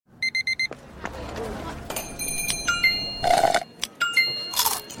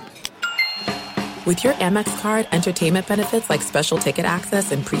With your Amex card, entertainment benefits like special ticket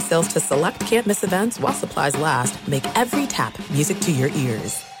access and pre-sales to select can't-miss events while supplies last make every tap music to your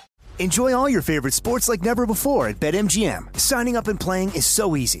ears. Enjoy all your favorite sports like never before at BetMGM. Signing up and playing is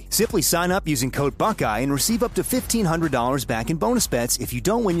so easy. Simply sign up using code Buckeye and receive up to $1,500 back in bonus bets if you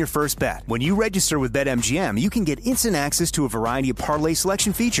don't win your first bet. When you register with BetMGM, you can get instant access to a variety of parlay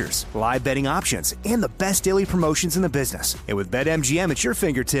selection features, live betting options, and the best daily promotions in the business. And with BetMGM at your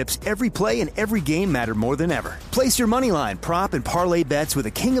fingertips, every play and every game matter more than ever. Place your moneyline, prop, and parlay bets with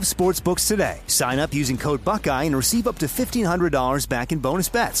the king of sportsbooks today. Sign up using code Buckeye and receive up to $1,500 back in bonus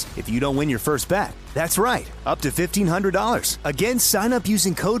bets if you don't win your first bet. That's right, up to $1,500. Again, sign up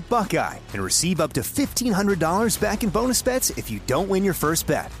using code Buckeye and receive up to $1,500 back in bonus bets if you don't win your first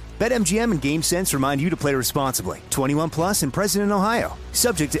bet. BetMGM and GameSense remind you to play responsibly. 21 plus and present in Ohio.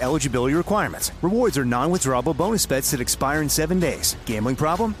 Subject to eligibility requirements. Rewards are non-withdrawable bonus bets that expire in 7 days. Gambling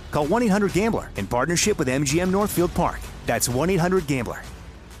problem? Call 1-800-GAMBLER in partnership with MGM Northfield Park. That's 1-800-GAMBLER.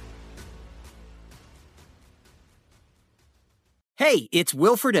 Hey, it's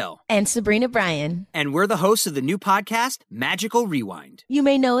Will Friedle. And Sabrina Bryan. And we're the hosts of the new podcast, Magical Rewind. You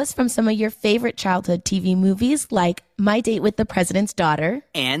may know us from some of your favorite childhood TV movies like My Date with the President's Daughter.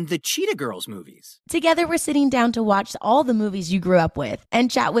 And the Cheetah Girls movies. Together, we're sitting down to watch all the movies you grew up with and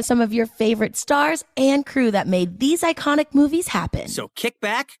chat with some of your favorite stars and crew that made these iconic movies happen. So kick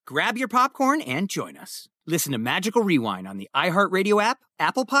back, grab your popcorn, and join us. Listen to Magical Rewind on the iHeartRadio app,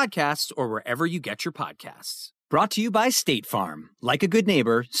 Apple Podcasts, or wherever you get your podcasts. Brought to you by State Farm. Like a good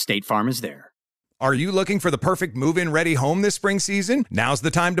neighbor, State Farm is there. Are you looking for the perfect move-in ready home this spring season? Now's the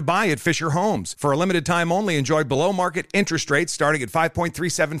time to buy at Fisher Homes. For a limited time only, enjoy below-market interest rates starting at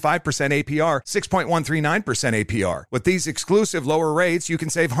 5.375% APR, 6.139% APR. With these exclusive lower rates, you can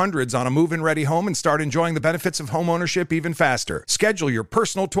save hundreds on a move-in ready home and start enjoying the benefits of homeownership even faster. Schedule your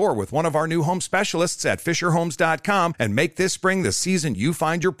personal tour with one of our new home specialists at FisherHomes.com and make this spring the season you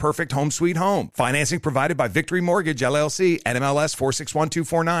find your perfect home sweet home. Financing provided by Victory Mortgage, LLC, NMLS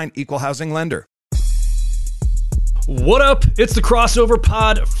 461249, Equal Housing Lender. What up? It's the Crossover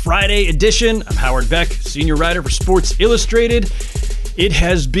Pod Friday edition. I'm Howard Beck, senior writer for Sports Illustrated. It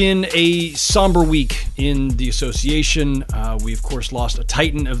has been a somber week in the association. We, of course, lost a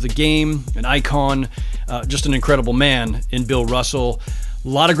titan of the game, an icon, just an incredible man in Bill Russell. A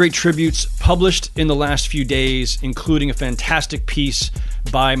lot of great tributes published in the last few days, including a fantastic piece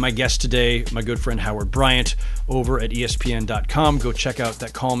by my guest today, my good friend Howard Bryant, over at ESPN.com. Go check out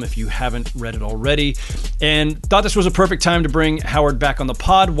that column if you haven't read it already. And thought this was a perfect time to bring Howard back on the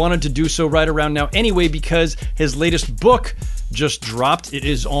pod. Wanted to do so right around now anyway, because his latest book just dropped. It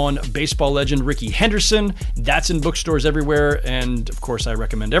is on baseball legend Rickey Henderson. That's in bookstores everywhere. And of course, I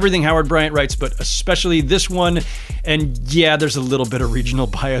recommend everything Howard Bryant writes, but especially this one. And yeah, there's a little bit of regional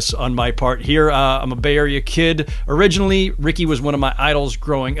bias on my part here. I'm a Bay Area kid. Originally, Rickey was one of my idols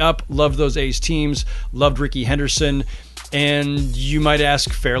growing up. Loved those A's teams. Loved Rickey Henderson. And you might ask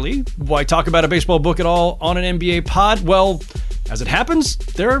fairly, why talk about a baseball book at all on an NBA pod? Well, as it happens,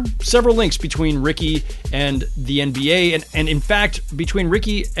 there are several links between Rickey and the NBA, and in fact, between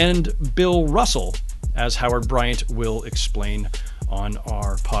Rickey and Bill Russell, as Howard Bryant will explain on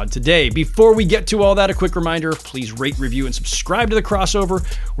our pod today. Before we get to all that, a quick reminder, please rate, review, and subscribe to The Crossover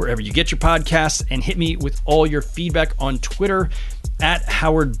wherever you get your podcasts, and hit me with all your feedback on Twitter at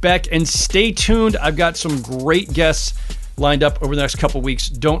Howard Beck. And stay tuned. I've got some great guests lined up over the next couple weeks.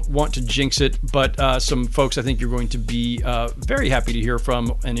 Don't want to jinx it, but some folks I think you're going to be very happy to hear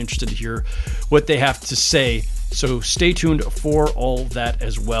from and interested to hear what they have to say. So stay tuned for all that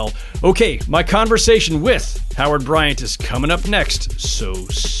as well. Okay, my conversation with Howard Bryant is coming up next, so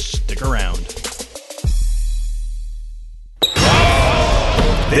stick around.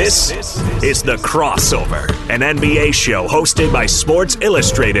 This is The Crossover, an NBA show hosted by Sports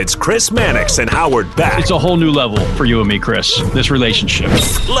Illustrated's Chris Mannix and Howard Beck. It's a whole new level for you and me, Chris, this relationship.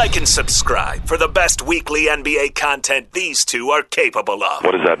 Like and subscribe for the best weekly NBA content these two are capable of.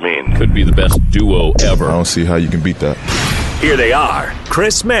 What does that mean? Could be the best duo ever. I don't see how you can beat that. Here they are,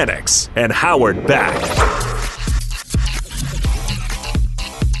 Chris Mannix and Howard Beck.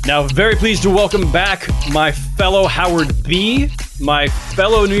 Now, very pleased to welcome back my fellow Howard B., my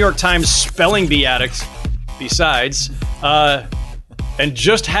fellow New York Times spelling bee addict, besides, and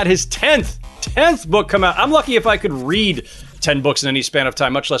just had his 10th book come out. I'm lucky if I could read 10 books in any span of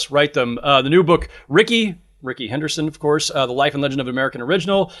time, much less write them. The new book, Rickey Henderson, of course, The Life and Legend of an American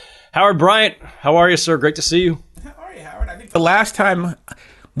Original. Howard Bryant, how are you, sir? Great to see you. How are you, Howard? I think the last time,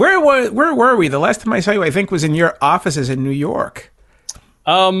 where were we? The last time I saw you, I think, was in your offices in New York.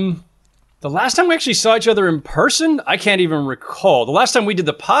 The last time we actually saw each other in person, I can't even recall. The last time we did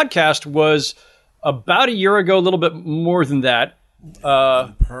the podcast was about a year ago, a little bit more than that.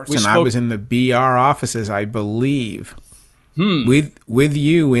 I was in the BR offices, I believe, with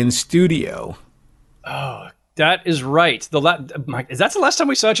you in studio. Oh, that is right. That's the last time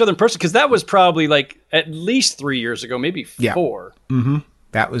we saw each other in person? Because that was probably like at least 3 years ago, maybe 4. Yeah. Mm-hmm.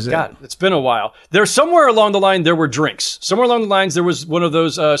 That was it. God, it's been a while. There's somewhere along the line there were drinks. Somewhere along the lines there was one of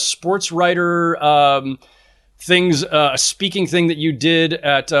those sports writer things, a speaking thing that you did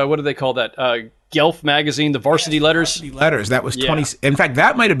at what do they call that? Guelph magazine, the Varsity Letters. Varsity Letters. That was 20. In fact,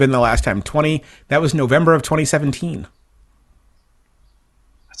 that might have been the last time. That was November of 2017.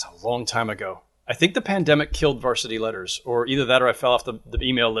 That's a long time ago. I think the pandemic killed Varsity Letters, or either that or I fell off the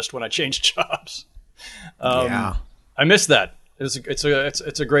email list when I changed jobs. I missed that.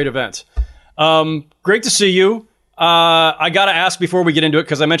 It's a great event. Great to see you. I got to ask before we get into it,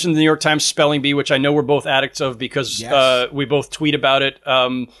 because I mentioned the New York Times spelling bee, which I know we're both addicts of because we both tweet about it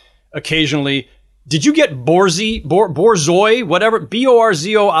occasionally. Did you get Borzoi, whatever,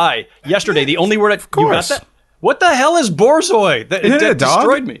 Borzoi, yesterday? The only word you got that? What the hell is Borzoi? It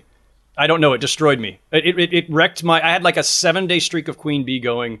destroyed me. I don't know. It destroyed me. It wrecked my. I had like a 7-day streak of Queen Bee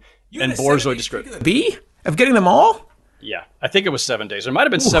going, and Borzoi destroyed me. Bee of getting them all. Yeah, I think it was 7 days. There might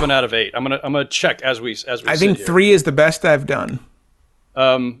have been 7 out of 8. I'm gonna check as we. I think 3 is the best I've done.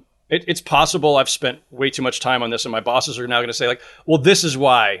 It's possible I've spent way too much time on this, and my bosses are now going to say like, "Well, this is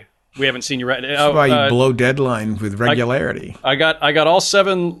why we haven't seen you." That's why you blow deadline with regularity. I got all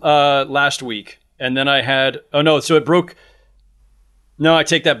 7 last week, and then I had so it broke. No, I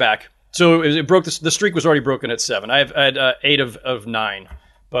take that back. So it broke. The streak was already broken at 7. I had 8 of 9,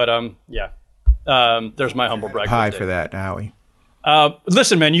 but there's my humble brag. Pie for that, Howie.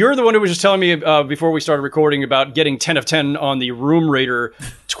 Listen, man, you're the one who was just telling me before we started recording about getting 10 of 10 on the Room Raider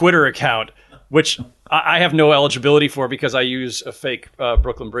Twitter account, which I have no eligibility for because I use a fake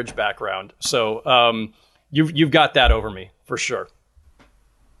Brooklyn Bridge background. So you've got that over me for sure.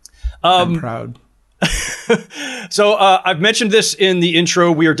 I'm proud. So I've mentioned this in the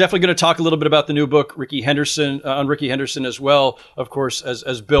intro. We are definitely going to talk a little bit about the new book, Ricky Henderson, on Ricky Henderson as well, of course,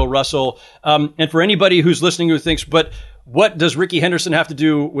 as Bill Russell. And for anybody who's listening who thinks, but what does Ricky Henderson have to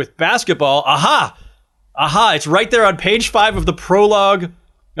do with basketball? Aha! It's right there on page 5 of the prologue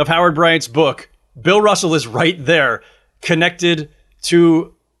of Howard Bryant's book. Bill Russell is right there, connected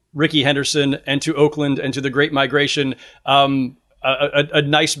to Ricky Henderson and to Oakland and to the Great Migration. A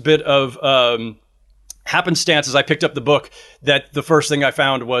nice bit of happenstance as I picked up the book that the first thing I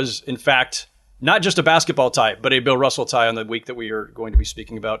found was, in fact, not just a basketball tie, but a Bill Russell tie on the week that we are going to be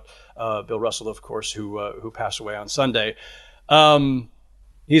speaking about. Bill Russell, of course, who passed away on Sunday.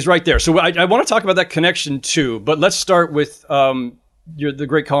 He's right there. So I want to talk about that connection too, but let's start with the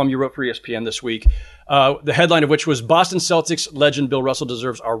great column you wrote for ESPN this week, the headline of which was Boston Celtics legend Bill Russell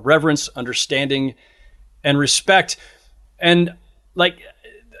deserves our reverence, understanding, and respect. And like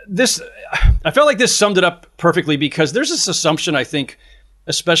this, I felt like this summed it up perfectly because there's this assumption, I think,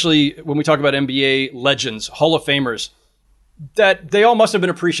 especially when we talk about NBA legends, Hall of Famers, that they all must have been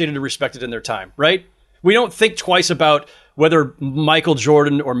appreciated and respected in their time, right? We don't think twice about whether Michael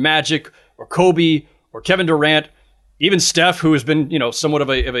Jordan or Magic or Kobe or Kevin Durant, even Steph, who has been, somewhat of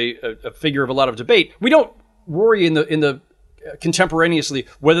a figure of a lot of debate. We don't worry in the contemporaneously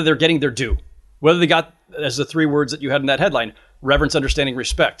whether they're getting their due, whether they got, as the 3 words that you had in that headline, reverence, understanding,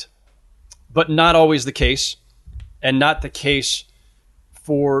 respect. But not always the case, and not the case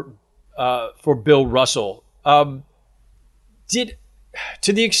for Bill Russell. To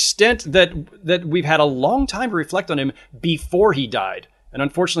the extent that we've had a long time to reflect on him before he died, and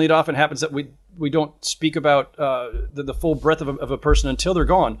unfortunately it often happens that we don't speak about the full breadth of a person until they're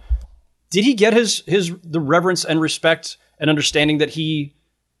gone. Did he get the reverence and respect and understanding that he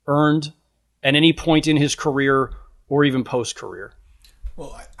earned at any point in his career or even post-career?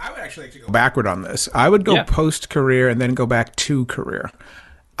 Well, I would actually like to go backward on this. I would go post-career and then go back to career.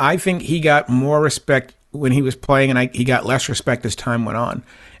 I think he got more respect when he was playing, and he got less respect as time went on.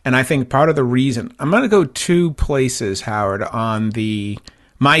 And I think part of the reason, I'm going to go 2 places, Howard, on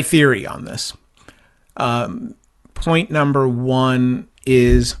my theory on this. Point number 1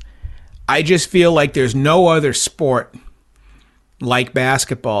 is I just feel like there's no other sport like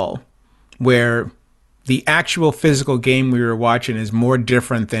basketball where the actual physical game we were watching is more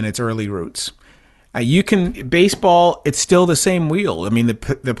different than its early roots. Baseball, it's still the same wheel. I mean,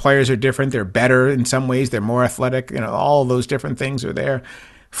 the players are different. They're better in some ways. They're more athletic. All those different things are there.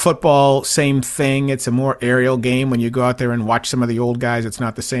 Football, same thing. It's a more aerial game. When you go out there and watch some of the old guys, it's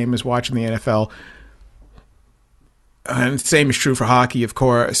not the same as watching the NFL. And the same is true for hockey, of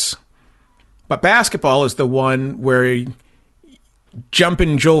course. But basketball is the one where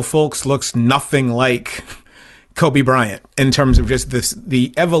jumping Joe Fulks looks nothing like Kobe Bryant in terms of just this.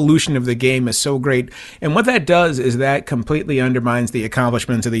 The evolution of the game is so great. And what that does is that completely undermines the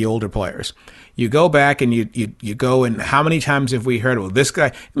accomplishments of the older players. You go back and you go, and how many times have we heard, well, this guy,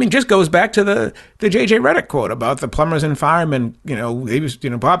 I mean, just goes back to the J.J. Redick quote about the plumbers and firemen.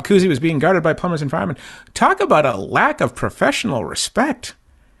 Bob Cousy was being guarded by plumbers and firemen. Talk about a lack of professional respect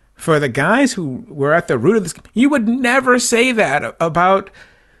for the guys who were at the root of this. You would never say that about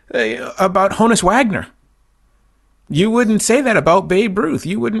Honus Wagner. You wouldn't say that about Babe Ruth.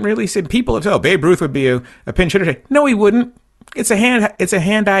 You wouldn't really say, people have said, oh, Babe Ruth would be a pinch hitter. No, he wouldn't. It's a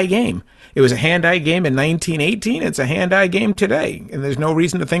hand-eye game. It was a hand-eye game in 1918. It's a hand-eye game today. And there's no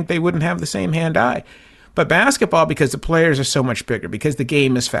reason to think they wouldn't have the same hand-eye. But basketball, because the players are so much bigger, because the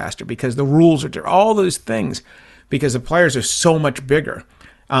game is faster, because the rules are all those things, because the players are so much bigger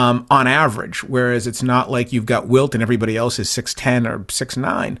on average, whereas it's not like you've got Wilt and everybody else is 6'10 or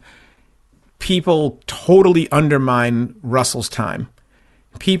 6'9". People totally undermine Russell's time.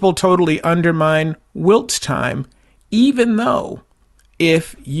 People totally undermine Wilt's time, even though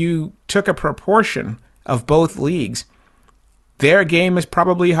if you took a proportion of both leagues, their game is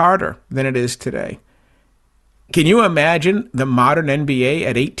probably harder than it is today. Can you imagine the modern NBA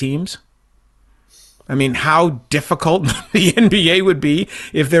at 8 teams? I mean, how difficult the NBA would be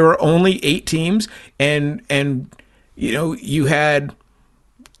if there were only 8 teams and you had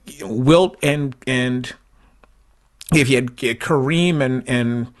Wilt and if you had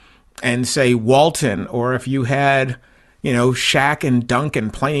Kareem and say Walton, or if you had Shaq and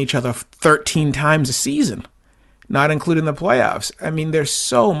Duncan playing each other 13 times a season, not including the playoffs. I mean, there's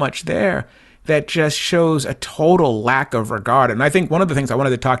so much there that just shows a total lack of regard. And I think one of the things I wanted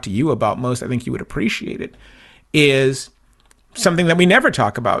to talk to you about most, I think you would appreciate it, is something that we never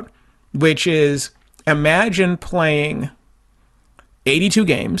talk about, which is imagine playing 82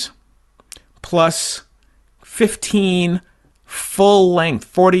 games plus 15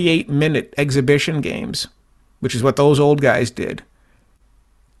 full-length 48-minute exhibition games, which is what those old guys did,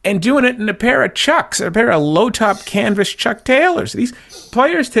 and doing it in a pair of Chucks, a pair of low-top canvas Chuck Taylors. These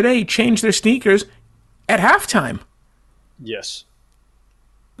players today change their sneakers at halftime. Yes.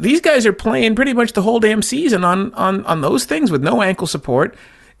 These guys are playing pretty much the whole damn season on those things with no ankle support.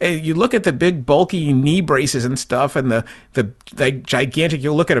 You look at the big, bulky knee braces and stuff, and the gigantic.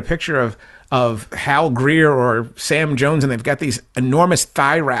 You'll look at a picture of Hal Greer or Sam Jones, and they've got these enormous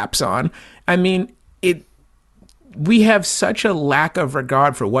thigh wraps on. I mean, we have such a lack of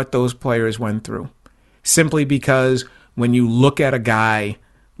regard for what those players went through, simply because when you look at a guy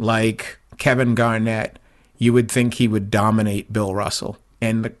like Kevin Garnett, you would think he would dominate Bill Russell.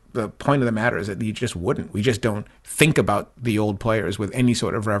 And the point of the matter is that he just wouldn't. We just don't think about the old players with any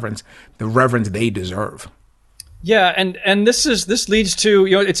sort of reverence, the reverence they deserve. Yeah, and this leads to,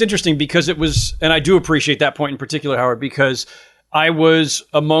 it's interesting because it was, and I do appreciate that point in particular, Howard, because I was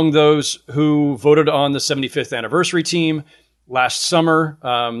among those who voted on the 75th anniversary team last summer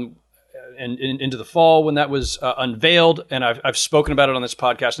and into the fall when that was unveiled. And I've spoken about it on this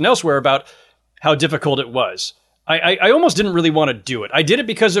podcast and elsewhere about how difficult it was. I almost didn't really want to do it. I did it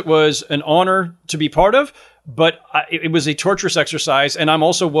because it was an honor to be part of, but it was a torturous exercise. And I'm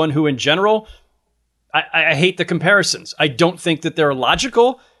also one who, in general, I hate the comparisons. I don't think that they're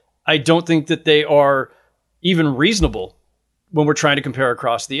logical. I don't think that they are even reasonable when we're trying to compare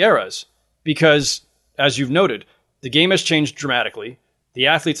across the eras. Because, as you've noted, the game has changed dramatically. The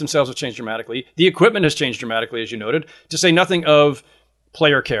athletes themselves have changed dramatically. The equipment has changed dramatically, as you noted, to say nothing of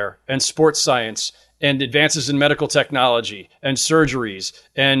player care and sports science and advances in medical technology and surgeries.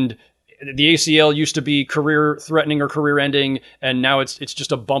 And the ACL used to be career-threatening or career-ending, and now it's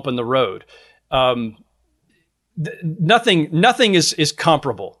just a bump in the road. Nothing is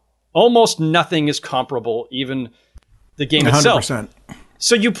comparable. Almost nothing is comparable, even the game 100%. Itself.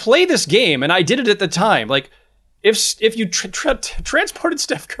 So you play this game, and I did it at the time. Like, if you transported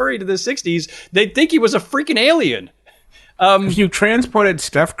Steph Curry to the 60s, they'd think he was a freaking alien. If you transported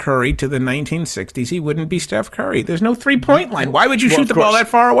Steph Curry to the 1960s, he wouldn't be Steph Curry. There's no three-point line. Why would you shoot the ball that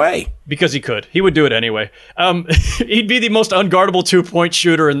far away? Because he could. He would do it anyway. He'd be the most unguardable two-point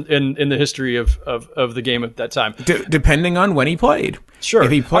shooter in the history of the game at that time. Depending on when he played. Sure.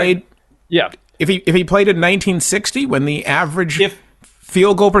 If he played... If he played in 1960 when the average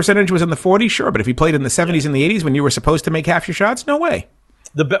field goal percentage was in the 40s, sure. But if he played in the 70s and the 80s when you were supposed to make half your shots, no way.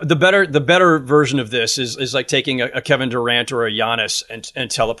 The better version of this is like taking a Kevin Durant or a Giannis and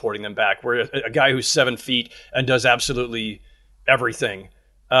teleporting them back, where a guy who's 7 feet and does absolutely everything,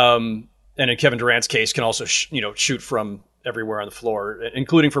 and in Kevin Durant's case can also shoot from everywhere on the floor,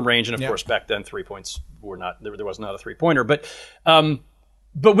 including from range. And of course, back then 3 points were not, there was not a 3-pointer, but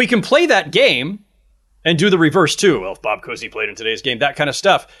we can play that game and do the reverse too. Well, if Bob Cousy played in today's game, that kind of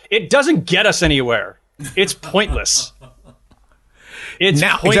stuff. It doesn't get us anywhere. It's pointless. It's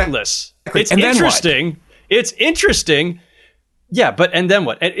pointless. Exactly. It's interesting. It's interesting. Yeah, and then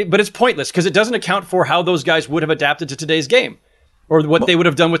what? But it's pointless because it doesn't account for how those guys would have adapted to today's game, or what they would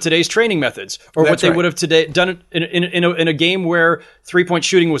have done with today's training methods, or what they would have done in a game where 3-point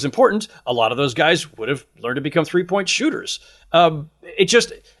shooting was important. A lot of those guys would have learned to become 3-point shooters. It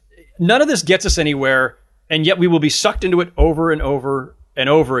just, none of this gets us anywhere, and yet we will be sucked into it over and over and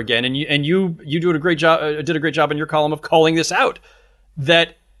over again. And you did a great job in your column of calling this out,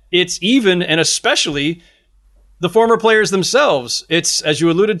 that it's even, and especially the former players themselves. It's, as you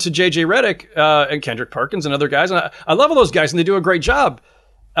alluded to, J.J. Redick and Kendrick Perkins and other guys. And I love all those guys, and they do a great job.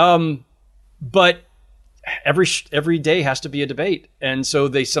 But every day has to be a debate, and so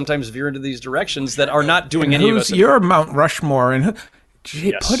they sometimes veer into these directions that are not doing any of us. Who's your Mount Rushmore? And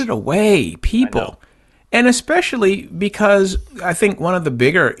put it away, people. And especially because I think one of the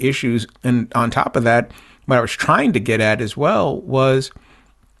bigger issues, and on top of that, what I was trying to get at as well, was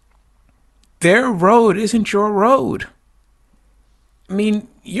their road isn't your road. I mean,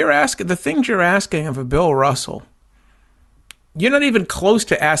 the things you're asking of a Bill Russell, you're not even close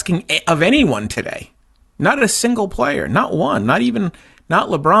to asking of anyone today. Not a single player, not one, not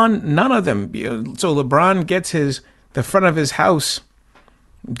LeBron, none of them. So LeBron gets the front of his house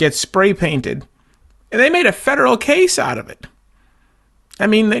gets spray painted, and they made a federal case out of it. I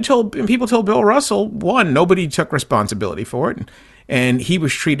mean, people told Bill Russell, one, nobody took responsibility for it, and he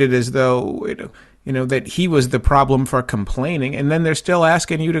was treated as though that he was the problem for complaining, and then they're still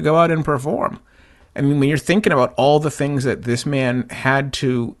asking you to go out and perform. I mean, when you're thinking about all the things that this man had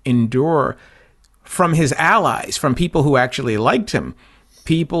to endure from his allies, from people who actually liked him,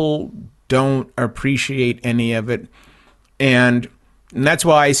 people don't appreciate any of it, and that's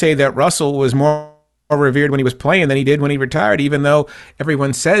why I say that Russell was more revered when he was playing than he did when he retired, even though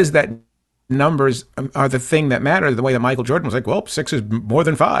everyone says that numbers are the thing that matter, the way that Michael Jordan was like, well, 6 is more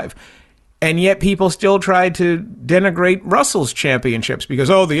than 5. And yet people still tried to denigrate Russell's championships because,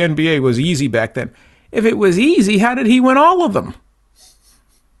 the NBA was easy back then. If it was easy, how did he win all of them?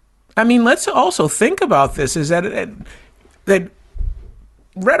 I mean, let's also think about this, is that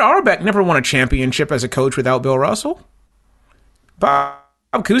Red Auerbach never won a championship as a coach without Bill Russell. Bob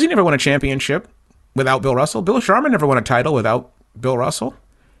Cousy never won a championship without Bill Russell. Bill Sharman never won a title without Bill Russell.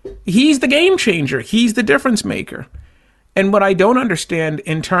 He's the game changer. He's the difference maker. And what I don't understand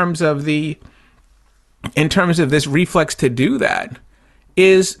in terms of this reflex to do that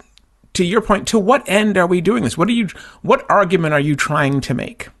is, to your point, to what end are we doing this? What argument are you trying to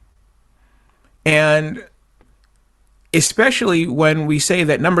make? And especially when we say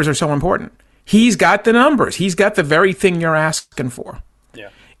that numbers are so important. He's got the numbers. He's got the very thing you're asking for. Yeah.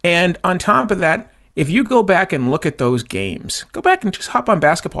 And on top of that, if you go back and look at those games, go back and just hop on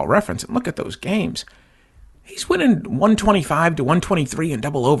Basketball Reference and look at those games. He's winning 125 to 123 in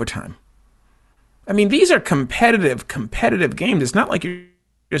double overtime. I mean, these are competitive games. It's not like you're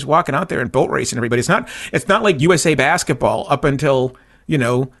just walking out there and boat racing everybody. It's not like USA Basketball up until,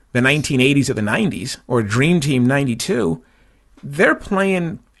 the 1980s or the 90s, or Dream Team 92. They're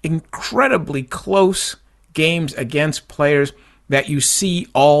playing incredibly close games against players that you see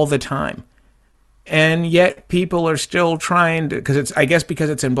all the time. And yet people are still trying to, because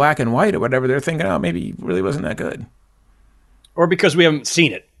it's in black and white or whatever, they're thinking, maybe he really wasn't that good. Or because we haven't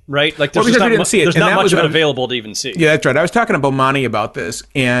seen it, right? Like there's not much of it available to even see. Yeah, that's right. I was talking to Bomani about this,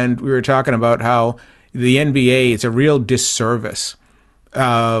 and we were talking about how the NBA is a real disservice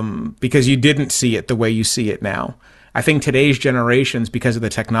because you didn't see it the way you see it now. I think today's generations, because of the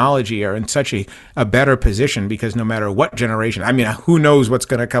technology, are in such a better position, because no matter what generation, I mean, who knows what's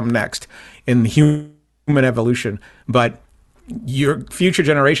going to come next in human evolution, but your future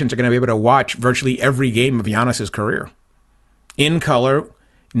generations are going to be able to watch virtually every game of Giannis's career in color,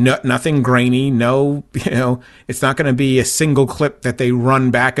 nothing grainy, it's not going to be a single clip that they run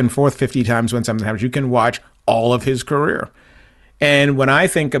back and forth 50 times when something happens. You can watch all of his career. And when I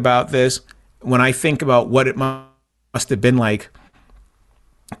think about this, when I think about what it must have been like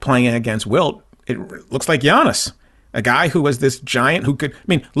playing against Wilt, it looks like Giannis, a guy who was this giant who could,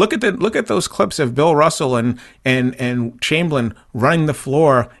 look at those clips of Bill Russell and Chamberlain running the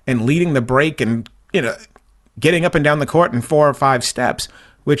floor and leading the break and, getting up and down the court in 4 or 5 steps,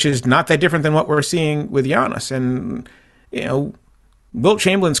 which is not that different than what we're seeing with Giannis. And, Wilt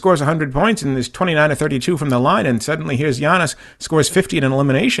Chamberlain scores 100 points and is 29 or 32 from the line, and suddenly here's Giannis scores 50 in an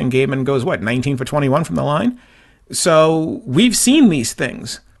elimination game and goes, 19 for 21 from the line? So we've seen these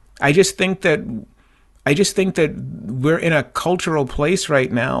things. I just think that we're in a cultural place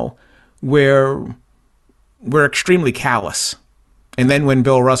right now where we're extremely callous. And then when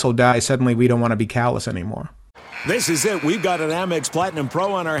Bill Russell dies, suddenly we don't want to be callous anymore. This is it. We've got an Amex Platinum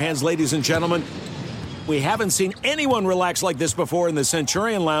Pro on our hands, ladies and gentlemen. We haven't seen anyone relax like this before in the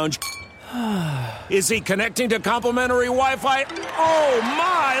Centurion Lounge. Is he connecting to complimentary Wi-Fi? Oh,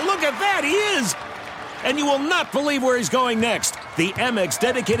 my! Look at that! He is! And you will not believe where he's going next. The Amex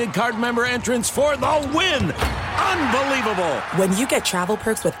dedicated card member entrance for the win. Unbelievable. When you get travel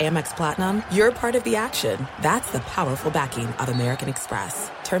perks with Amex Platinum, you're part of the action. That's the powerful backing of American Express.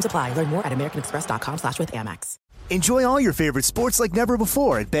 Terms apply. Learn more at americanexpress.com/withAmex. Enjoy all your favorite sports like never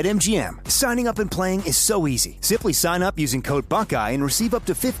before at BetMGM. Signing up and playing is so easy. Simply sign up using code Buckeye and receive up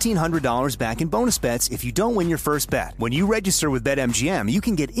to $1,500 back in bonus bets if you don't win your first bet. When you register with BetMGM, you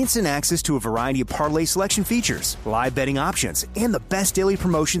can get instant access to a variety of parlay selection features, live betting options, and the best daily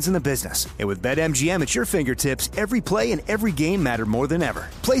promotions in the business. And with BetMGM at your fingertips, every play and every game matter more than ever.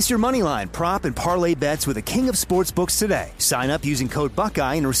 Place your moneyline, prop, and parlay bets with the king of sportsbooks today. Sign up using code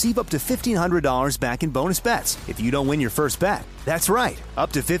Buckeye and receive up to $1,500 back in bonus bets if you don't win your first bet. That's right,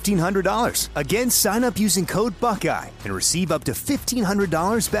 up to $1,500. Again, sign up using code Buckeye and receive up to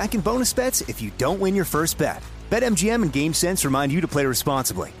 $1,500 back in bonus bets if you don't win your first bet. BetMGM and GameSense remind you to play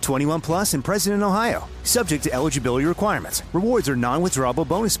responsibly. 21 plus and present in Ohio. Subject to eligibility requirements. Rewards are non-withdrawable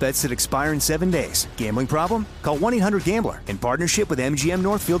bonus bets that expire in 7 days. Gambling problem? Call 1-800-GAMBLER in partnership with MGM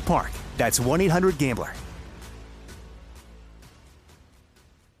Northfield Park. That's 1-800-GAMBLER.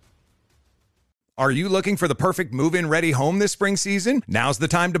 Are you looking for the perfect move-in ready home this spring season? Now's the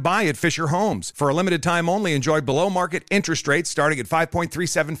time to buy at Fisher Homes. For a limited time only, enjoy below-market interest rates starting at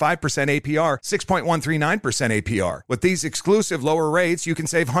 5.375% APR, 6.139% APR. With these exclusive lower rates, you can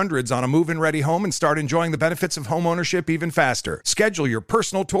save hundreds on a move-in ready home and start enjoying the benefits of homeownership even faster. Schedule your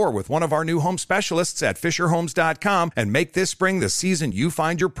personal tour with one of our new home specialists at FisherHomes.com and make this spring the season you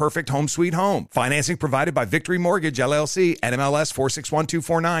find your perfect home sweet home. Financing provided by Victory Mortgage, LLC, NMLS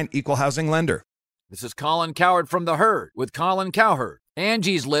 461249, Equal Housing Lender. This is Colin Cowherd from The Herd with Colin Cowherd.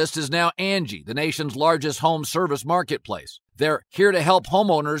 Angie's List is now Angie, the nation's largest home service marketplace. They're here to help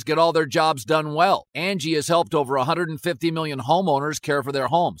homeowners get all their jobs done well. Angie has helped over 150 million homeowners care for their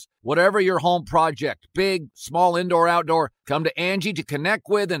homes. Whatever your home project, big, small, indoor, outdoor, come to Angie to connect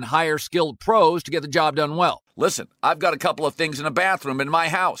with and hire skilled pros to get the job done well. Listen, I've got a couple of things in a bathroom in my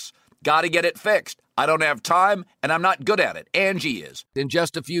house. Got to get it fixed. I don't have time, and I'm not good at it. Angie is. In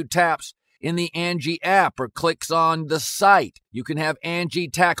just a few taps, in the Angie app or clicks on the site, you can have Angie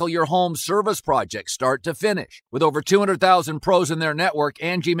tackle your home service project start to finish. With over 200,000 pros in their network,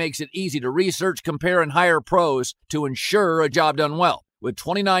 Angie makes it easy to research, compare, and hire pros to ensure a job done well. With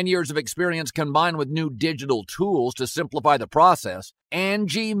 29 years of experience combined with new digital tools to simplify the process,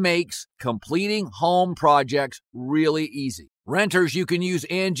 Angie makes completing home projects really easy. Renters, you can use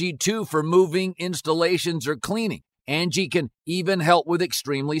Angie too for moving, installations, or cleaning. Angie can even help with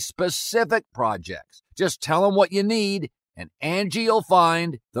extremely specific projects. Just tell them what you need, and Angie will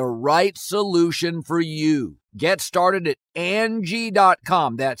find the right solution for you. Get started at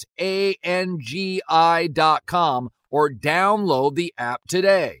Angie.com. That's ANGI.com, or download the app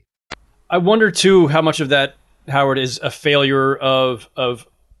today. I wonder, too, how much of that, Howard, is a failure of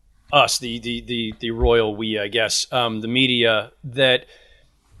us, the royal we, I guess, the media, that...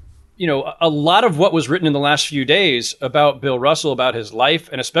 You know, a lot of what was written in the last few days about Bill Russell, about his life,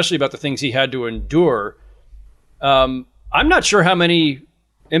 and especially about the things he had to endure, I'm not sure how many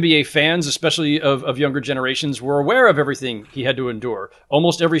NBA fans, especially of younger generations, were aware of everything he had to endure.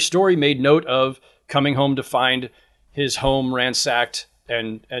 Almost every story made note of coming home to find his home ransacked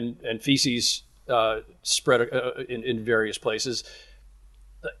and feces spread in various places.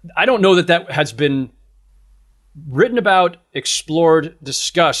 I don't know that has been written about, explored,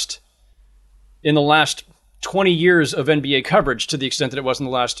 discussed in the last 20 years of NBA coverage to the extent that it was in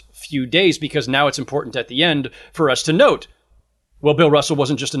the last few days, because now it's important at the end for us to note, well, Bill Russell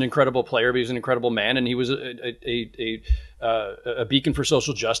wasn't just an incredible player, but he was an incredible man, and he was a beacon for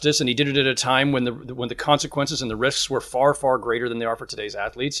social justice, and he did it at a time when the consequences and the risks were far, far greater than they are for today's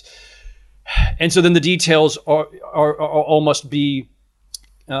athletes. And so then the details are all must be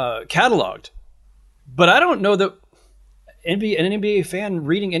cataloged. But I don't know that an NBA fan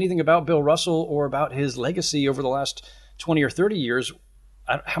reading anything about Bill Russell or about his legacy over the last 20 or 30 years,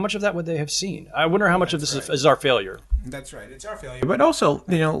 how much of that would they have seen? I wonder how much of this is our failure. That's right. It's our failure. But also,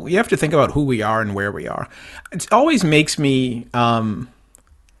 you know, you have to think about who we are and where we are. It always makes me, I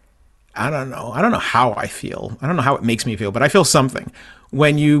don't know how I feel. I don't know how it makes me feel, but I feel something.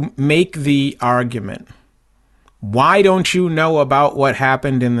 When you make the argument Why don't you know about what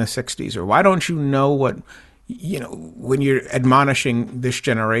happened in the 60s? Or why don't you know what, when you're admonishing this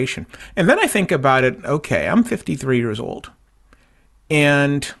generation? And then I think about it, okay, I'm 53 years old.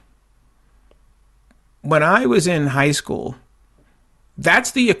 And when I was in high school,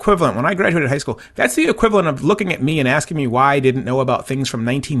 that's the equivalent. When I graduated high school, that's the equivalent of looking at me and asking me why I didn't know about things from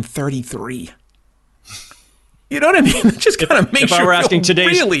 1933. You know what I mean? It just kind of makes you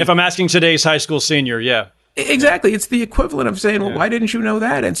feel if I'm asking today's high school senior, yeah. Exactly. It's the equivalent of saying, well, why didn't you know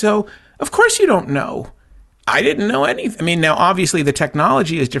that? And so, of course you don't know. I didn't know anything. I mean, now, obviously, the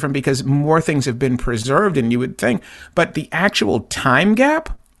technology is different because more things have been preserved than you would think. But the actual time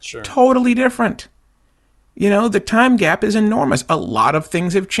gap, totally different. The time gap is enormous. A lot of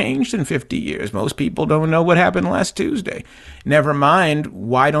things have changed in 50 years. Most people don't know what happened last Tuesday. Never mind,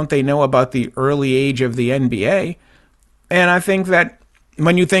 why don't they know about the early age of the NBA? And I think that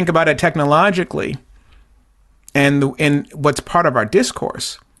when you think about it technologically, and what's part of our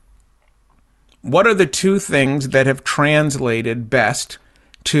discourse, what are the two things that have translated best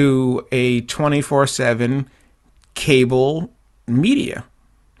to a 24/7 cable media?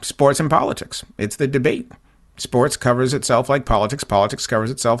 Sports and politics. It's the debate. Sports covers itself like politics. Politics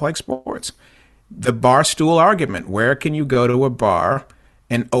covers itself like sports. The bar stool argument. Where can you go to a bar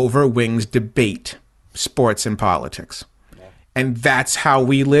and over wings debate sports and politics? And that's how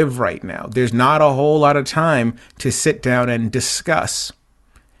we live right now. There's not a whole lot of time to sit down and discuss.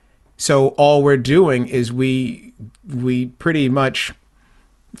 So all we're doing is we pretty much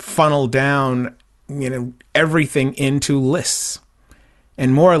funnel down, everything into lists.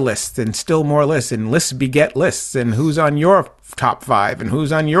 And more lists, and still more lists, and lists beget lists, and who's on your top 5, and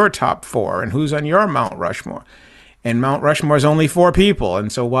who's on your top 4, and who's on your Mount Rushmore. And Mount Rushmore is only 4 people,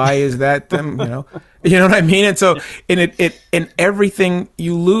 and so why is that them? You know what I mean? And so in everything,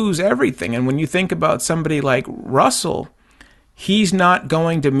 you lose everything. And when you think about somebody like Russell, he's not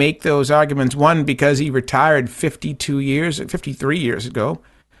going to make those arguments. One, because he retired 53 years ago,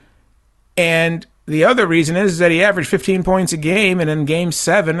 and the other reason is that he averaged 15 points a game, and in Game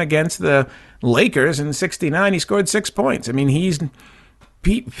 7 against the Lakers in '69, he scored 6 points. I mean,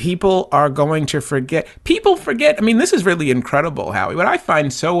 people are going to forget. People forget. I mean, this is really incredible, Howie. What I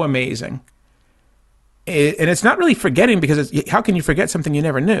find so amazing, and it's not really forgetting, because how can you forget something you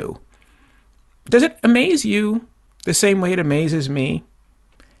never knew? Does it amaze you the same way it amazes me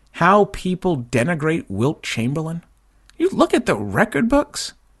how people denigrate Wilt Chamberlain? You look at the record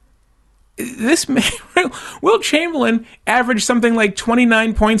books. This man, Wilt Chamberlain, averaged something like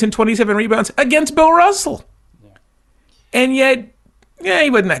 29 points and 27 rebounds against Bill Russell. Yeah. And yet, he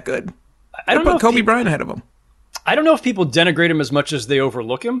wasn't that good. I don't know if Kobe Bryant ahead of him. I don't know if people denigrate him as much as they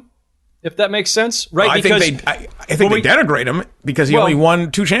overlook him, if that makes sense. Right? Well, I think they denigrate him because he only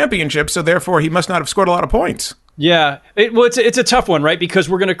won 2 championships, so therefore he must not have scored a lot of points. Yeah, it's a tough one, right? Because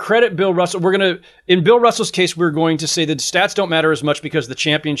we're going to credit Bill Russell. In Bill Russell's case, we're going to say that stats don't matter as much because the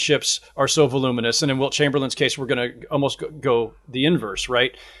championships are so voluminous. And in Wilt Chamberlain's case, we're going to almost go the inverse,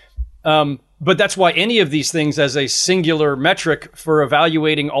 right? But that's why any of these things as a singular metric for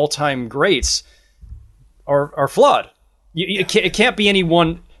evaluating all-time greats are flawed. It can't be any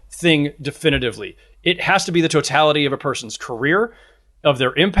one thing definitively. It has to be the totality of a person's career, of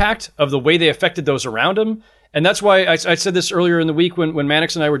their impact, of the way they affected those around them. And that's why I said this earlier in the week when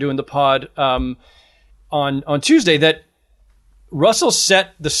Mannix and I were doing the pod on Tuesday, that Russell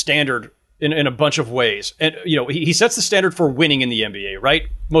set the standard in a bunch of ways. And, he sets the standard for winning in the NBA, right?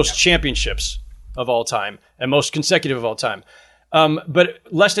 Most championships of all time and most consecutive of all time. But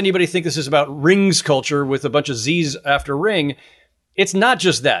lest anybody think this is about rings culture with a bunch of Z's after ring, it's not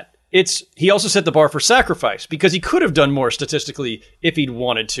just that. He also set the bar for sacrifice, because he could have done more statistically if he'd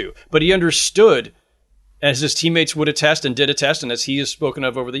wanted to. But he understood, as his teammates would attest and did attest, and as he has spoken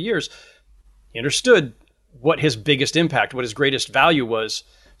of over the years, he understood what his biggest impact, what his greatest value was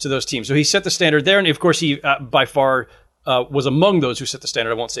to those teams. So he set the standard there. And of course, he by far was among those who set the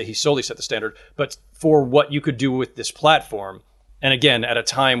standard. I won't say he solely set the standard, but for what you could do with this platform. And again, at a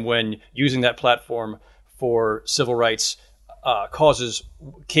time when using that platform for civil rights causes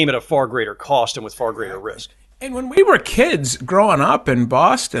came at a far greater cost and with far greater risk. And when we were kids growing up in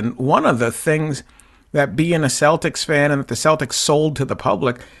Boston, one of the things that being a Celtics fan and that the Celtics sold to the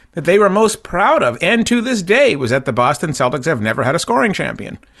public that they were most proud of, and to this day, was that the Boston Celtics have never had a scoring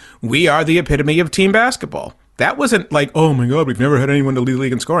champion. We are the epitome of team basketball. That wasn't like, oh my God, we've never had anyone to lead the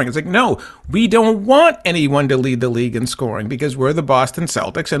league in scoring. It's like, no, we don't want anyone to lead the league in scoring because we're the Boston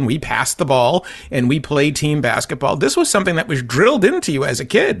Celtics and we pass the ball and we play team basketball. This was something that was drilled into you as a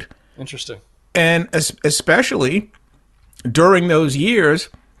kid. Interesting. And especially during those years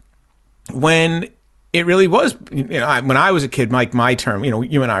when It really was. When I was a kid, Mike, my term,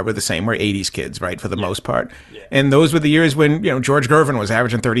 you and I were the same. We're 80s kids, right, for the most part. Yeah. And those were the years when, George Gervin was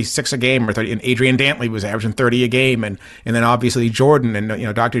averaging 36 a game, and Adrian Dantley was averaging 30 a game. And then obviously Jordan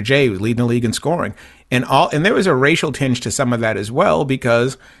and, Dr. J was leading the league in scoring. And there was a racial tinge to some of that as well,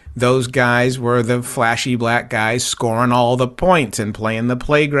 because those guys were the flashy black guys scoring all the points and playing the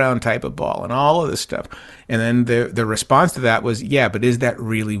playground type of ball and all of this stuff. And then the response to that was, yeah, but is that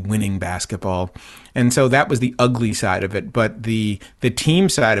really winning basketball? And so that was the ugly side of it. But the team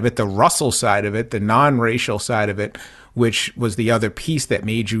side of it, the Russell side of it, the non-racial side of it, which was the other piece that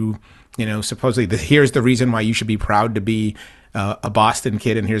made you, supposedly, here's the reason why you should be proud to be a Boston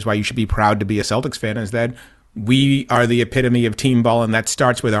kid, and here's why you should be proud to be a Celtics fan, is that we are the epitome of team ball, and that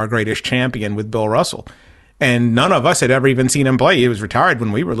starts with our greatest champion, with Bill Russell. And none of us had ever even seen him play. He was retired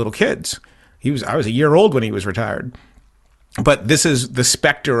when we were little kids. I was a year old when he was retired. But this is the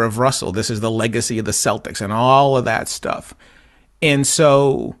specter of Russell. This is the legacy of the Celtics and all of that stuff. And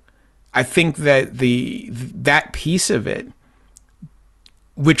so I think that that piece of it,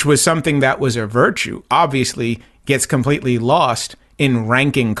 which was something that was a virtue, obviously gets completely lost in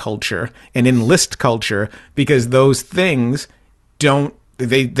ranking culture and in list culture, because those things you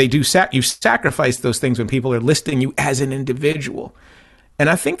sacrifice those things when people are listing you as an individual. And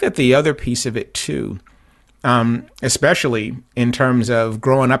I think that the other piece of it too, especially in terms of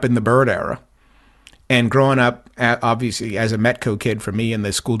growing up in the Bird era and growing up, obviously, as a Metco kid for me in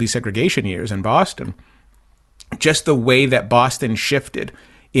the school desegregation years in Boston, just the way that Boston shifted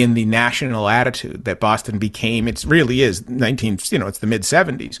in the national attitude that Boston became. It really is it's the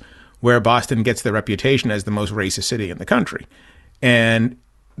mid-'70s where Boston gets the reputation as the most racist city in the country. And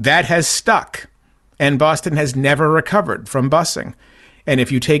that has stuck. And Boston has never recovered from busing. And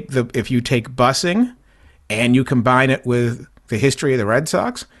if you take busing and you combine it with the history of the Red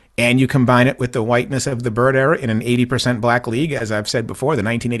Sox, and you combine it with the whiteness of the Bird era in an 80% black league, as I've said before, the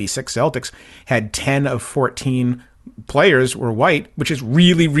 1986 Celtics had 10 of 14 players were white, which is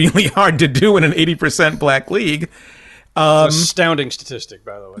really, really hard to do in an 80% black league. Astounding statistic,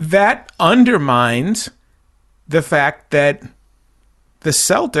 by the way. That undermines the fact that the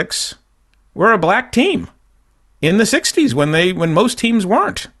Celtics were a black team in the 60s when most teams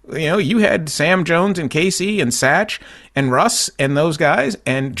weren't. You had Sam Jones and KC and Satch and Russ and those guys,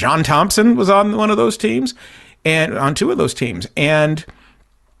 and John Thompson was on one of those teams and on two of those teams. And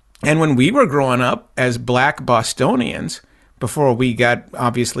when we were growing up as black Bostonians, before we got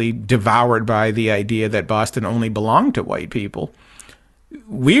obviously devoured by the idea that Boston only belonged to white people,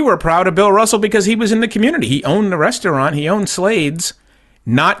 we were proud of Bill Russell because he was in the community. He owned the restaurant. He owned Slade's.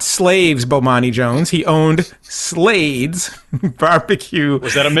 Not slaves, Bomani Jones. He owned Slade's barbecue.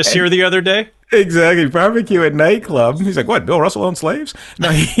 Was that a mishear the other day? Exactly. Barbecue at nightclub. He's like, what, Bill Russell owned slaves? No,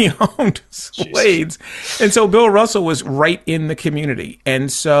 he owned Slade's. And so Bill Russell was right in the community.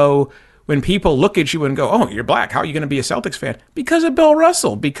 And so when people look at you and go, oh, you're black, how are you going to be a Celtics fan? Because of Bill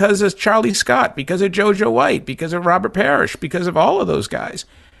Russell, because of Charlie Scott, because of JoJo White, because of Robert Parrish, because of all of those guys.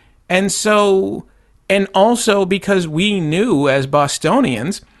 And so... And also because we knew as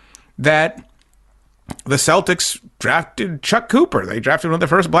Bostonians that the Celtics drafted Chuck Cooper. They drafted one of the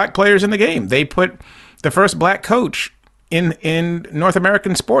first black players in the game. They put the first black coach in North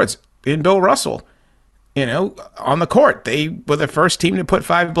American sports, in Bill Russell, on the court. They were the first team to put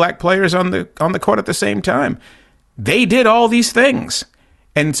 5 black players on the court at the same time. They did all these things.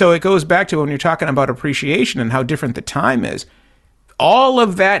 And so it goes back to when you're talking about appreciation and how different the time is. All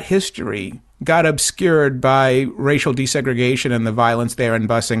of that history got obscured by racial desegregation and the violence there in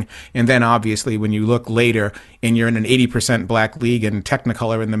busing. And then obviously when you look later and you're in an 80% black league in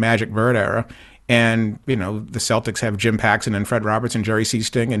Technicolor in the Magic Bird era, and, the Celtics have Jim Paxson and Fred Roberts and Jerry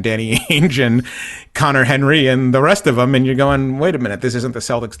Seasting and Danny Ainge and Connor Henry and the rest of them, and you're going, wait a minute, this isn't the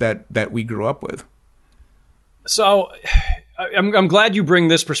Celtics that we grew up with. So I'm glad you bring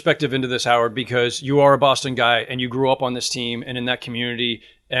this perspective into this, Howard, because you are a Boston guy and you grew up on this team and in that community,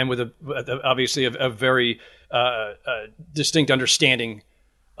 and with obviously a very distinct understanding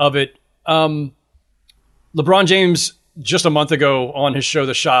of it. LeBron James, just a month ago on his show,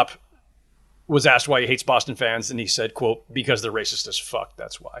 The Shop, was asked why he hates Boston fans, and he said, quote, because they're racist as fuck,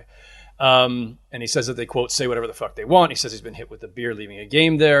 that's why. And he says that they, quote, say whatever the fuck they want. He says he's been hit with a beer leaving a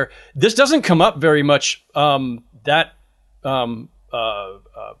game there. This doesn't come up very much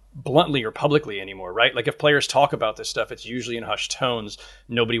bluntly or publicly anymore, right? Like if players talk about this stuff, it's usually in hushed tones.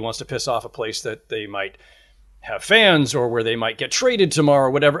 Nobody wants to piss off a place that they might have fans or where they might get traded tomorrow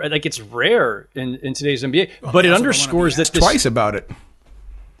or whatever. Like it's rare in today's NBA, but it underscores that twice about it.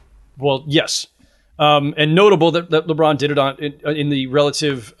 Well, yes. And notable that LeBron did it in the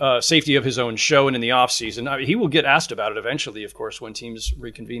relative safety of his own show and in the offseason. I mean, he will get asked about it eventually, of course, when teams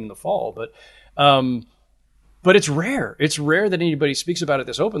reconvene in the fall. But it's rare. It's rare that anybody speaks about it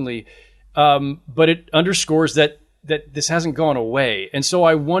this openly. But it underscores that this hasn't gone away. And so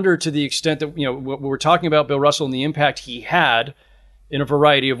I wonder, to the extent that, what we're talking about Bill Russell and the impact he had in a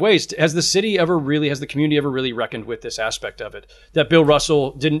variety of ways, has the community ever really reckoned with this aspect of it? That Bill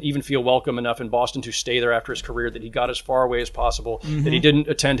Russell didn't even feel welcome enough in Boston to stay there after his career, that he got as far away as possible, that he didn't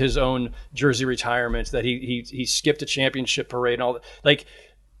attend his own jersey retirement, that he skipped a championship parade and all that. Like,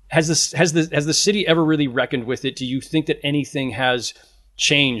 has the city ever really reckoned with it? Do you think that anything has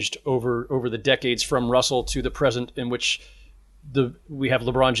changed over the decades from Russell to the present, in which we have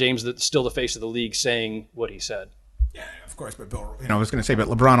LeBron James, that's still the face of the league, saying what he said? Yeah, of course, but Bill, I was going to say, but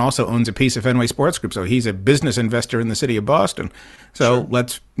LeBron also owns a piece of Fenway Sports Group, so he's a business investor in the city of Boston. So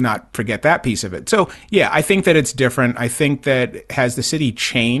let's not forget that piece of it. So yeah, I think that it's different. I think that, has the city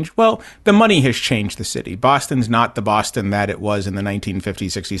changed? Well, the money has changed the city. Boston's not the Boston that it was in the 1950s,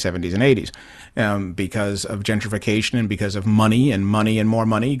 60s, 70s, and 80s because of gentrification and because of money and more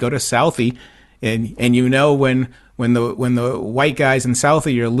money. You go to Southie, and when the white guys in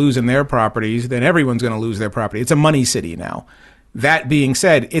Southie are losing their properties, then everyone's going to lose their property. It's a money city now. That being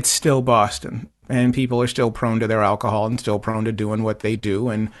said, it's still Boston, and people are still prone to their alcohol and still prone to doing what they do,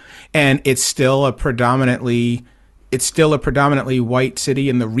 and it's still a predominantly white city.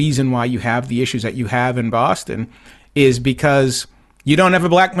 And the reason why you have the issues that you have in Boston is because you don't have a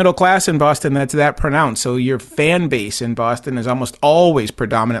black middle class in Boston that's that pronounced. So your fan base in Boston is almost always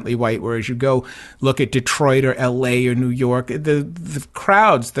predominantly white, whereas you go look at Detroit or LA or New York, the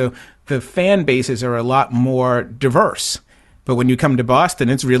crowds, the fan bases are a lot more diverse. But when you come to Boston,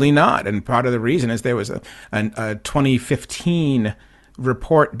 it's really not. And part of the reason is there was a 2015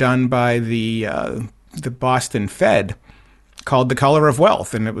 report done by the Boston Fed called The Color of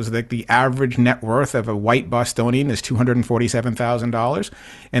Wealth, and it was like the average net worth of a white Bostonian is $247,000,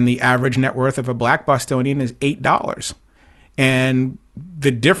 and the average net worth of a black Bostonian is $8. And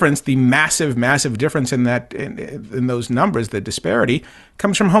the difference, the massive difference in that, in those numbers, the disparity,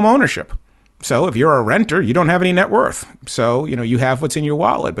 comes from home ownership. So if you're a renter, you don't have any net worth. So, you have what's in your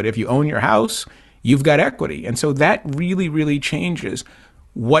wallet. But if you own your house, you've got equity. And so that really, really changes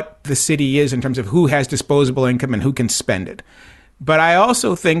what the city is in terms of who has disposable income and who can spend it. But I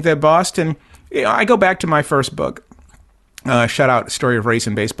also think that Boston, I go back to my first book, shout out Story of Race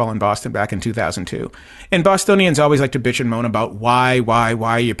and Baseball in Boston, back in 2002. And Bostonians always like to bitch and moan about why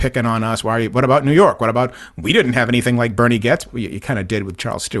are you picking on us? What about New York? What about, we didn't have anything like Bernie Getz. You kind of did with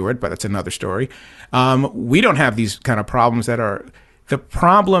Charles Stewart, but that's another story. We don't have these kind of problems the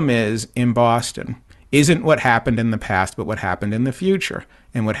problem is in Boston isn't what happened in the past, but what happened in the future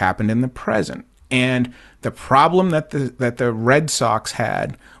and what happened in the present. And the problem that the Red Sox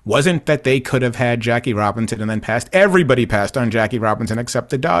had wasn't that they could have had Jackie Robinson and then everybody passed on Jackie Robinson except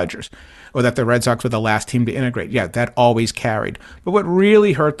the Dodgers, or that the Red Sox were the last team to integrate. Yeah, that always carried. But what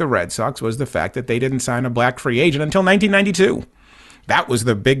really hurt the Red Sox was the fact that they didn't sign a black free agent until 1992. That was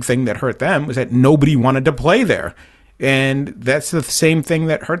the big thing that hurt them, was that nobody wanted to play there. And that's the same thing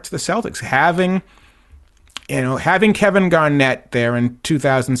that hurts the Celtics. Having Kevin Garnett there in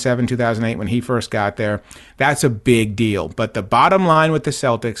 2007, 2008, when he first got there, that's a big deal. But the bottom line with the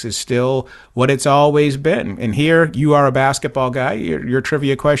Celtics is still what it's always been. And here, you are a basketball guy. Your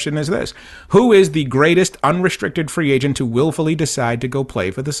trivia question is this: who is the greatest unrestricted free agent to willfully decide to go play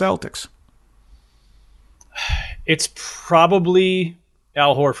for the Celtics? It's probably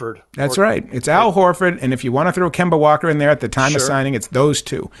Al Horford. That's right. It's Al Horford, and if you want to throw Kemba Walker in there at the time of signing, it's those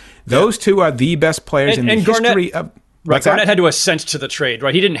two. Those two are the best players in the history of... Right, Garnett had to assent to the trade,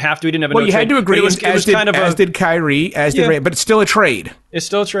 right? He didn't have to. He didn't have a no trade. Well, you had to agree, as did Kyrie, did but it's still a trade. It's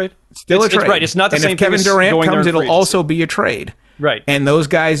still a trade. It's still a trade. It's right. It's not the same thing. And if Kevin Durant comes, it'll also be a trade. Right. And those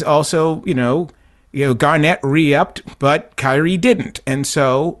guys also, Garnett re-upped, but Kyrie didn't. And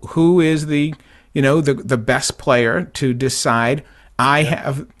so who is the best player to decide...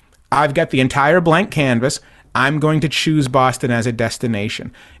 I've got the entire blank canvas. I'm going to choose Boston as a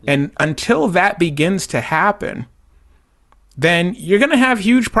destination. And until that begins to happen, then you're going to have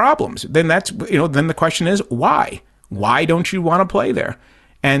huge problems. Then then the question is, why? Why don't you want to play there?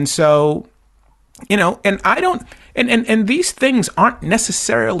 And so, and I don't, and these things aren't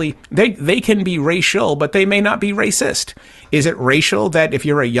necessarily, they can be racial, but they may not be racist. Is it racial that if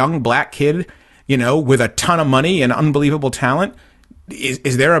you're a young black kid, with a ton of money and unbelievable talent,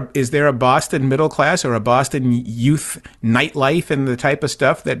 Is there a Boston middle class or a Boston youth nightlife and the type of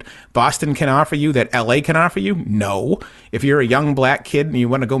stuff that Boston can offer you that LA can offer you? No. If you're a young black kid and you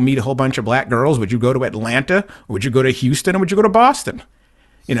want to go meet a whole bunch of black girls, would you go to Atlanta? Or would you go to Houston? Or would you go to Boston?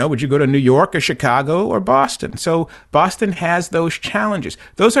 Would you go to New York or Chicago or Boston? So Boston has those challenges.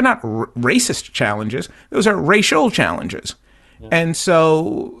 Those are not racist challenges. Those are racial challenges. Yeah. And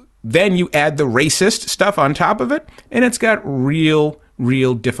so then you add the racist stuff on top of it, and it's got real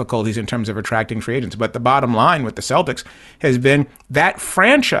difficulties in terms of attracting free agents. But the bottom line with the Celtics has been that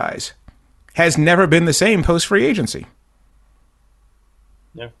franchise has never been the same post-free agency.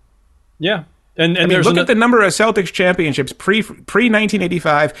 Yeah. Yeah. And look at the number of Celtics championships pre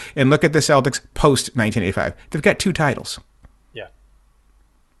 1985 and look at the Celtics post 1985. They've got 2 titles. Yeah.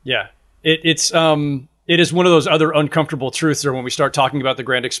 Yeah. It is one of those other uncomfortable truths there when we start talking about the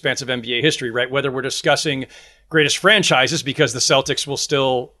grand expanse of NBA history, right? Whether we're discussing greatest franchises because the Celtics will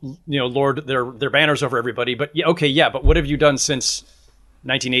still, lord their banners over everybody. But but what have you done since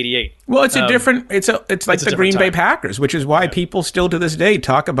 1988? Well, it's like the Green Bay Packers, which is why people still to this day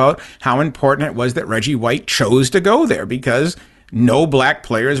talk about how important it was that Reggie White chose to go there, because no black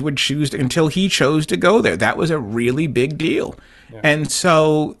players would choose until he chose to go there. That was a really big deal. Yeah. And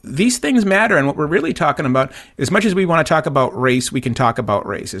so these things matter. And what we're really talking about, as much as we want to talk about race, we can talk about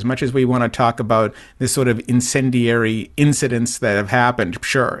race. As much as we want to talk about this sort of incendiary incidents that have happened,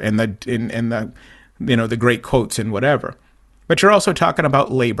 sure, and the great quotes and whatever. But you're also talking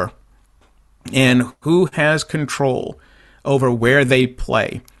about labor and who has control over where they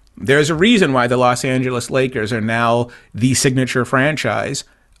play. There's a reason why the Los Angeles Lakers are now the signature franchise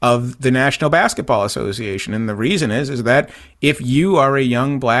of the National Basketball Association. And the reason is that if you are a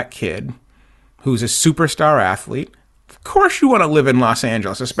young black kid who's a superstar athlete, of course you want to live in Los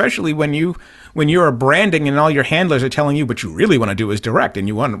Angeles, especially when you're branding and all your handlers are telling you what you really want to do is direct and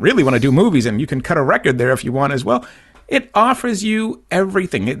you really want to do movies and you can cut a record there if you want as well. It offers you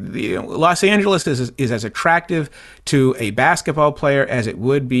everything. Los Angeles is as attractive to a basketball player as it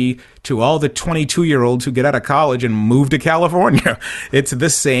would be to all the 22-year-olds who get out of college and move to California. It's the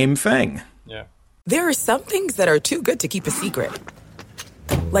same thing. Yeah. There are some things that are too good to keep a secret.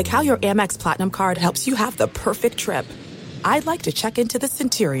 Like how your Amex Platinum card helps you have the perfect trip. I'd like to check into the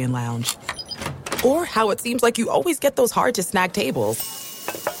Centurion Lounge. Or how it seems like you always get those hard-to-snag tables.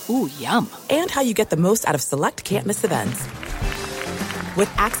 Ooh, yum. And how you get the most out of select can't-miss events. With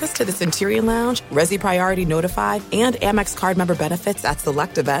access to the Centurion Lounge, Resi Priority Notified, and Amex card member benefits at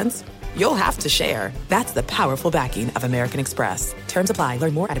select events, you'll have to share. That's the powerful backing of American Express. Terms apply.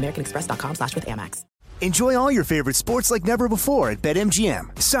 Learn more at americanexpress.com/withAmex. Enjoy all your favorite sports like never before at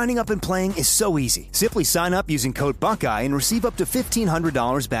BetMGM. Signing up and playing is so easy. Simply sign up using code Buckeye and receive up to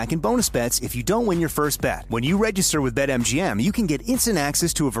 $1,500 back in bonus bets if you don't win your first bet. When you register with BetMGM, you can get instant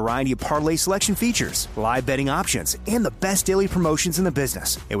access to a variety of parlay selection features, live betting options, and the best daily promotions in the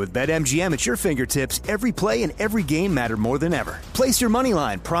business. And with BetMGM at your fingertips, every play and every game matter more than ever. Place your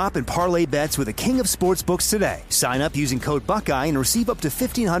moneyline, prop, and parlay bets with the king of sportsbooks today. Sign up using code Buckeye and receive up to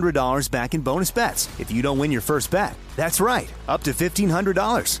 $1,500 back in bonus bets if you don't win your first bet. That's right, up to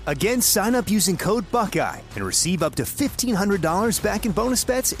 $1,500. Again, sign up using code Buckeye and receive up to $1,500 back in bonus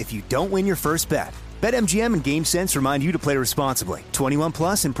bets if you don't win your first bet. BetMGM and GameSense remind you to play responsibly. 21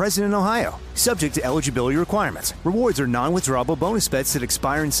 plus and present in Ohio. Subject to eligibility requirements. Rewards are non-withdrawable bonus bets that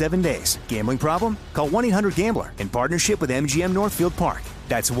expire in 7 days. Gambling problem? Call 1-800-GAMBLER in partnership with MGM Northfield Park.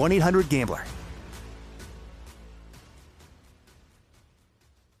 That's 1-800-GAMBLER.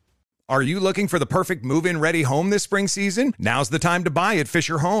 Are you looking for the perfect move-in ready home this spring season? Now's the time to buy at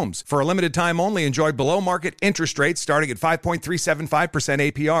Fisher Homes. For a limited time only, enjoy below-market interest rates starting at 5.375%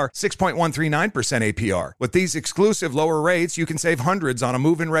 APR, 6.139% APR. With these exclusive lower rates, you can save hundreds on a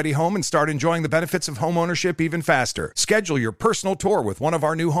move-in ready home and start enjoying the benefits of home ownership even faster. Schedule your personal tour with one of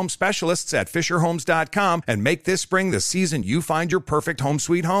our new home specialists at FisherHomes.com and make this spring the season you find your perfect home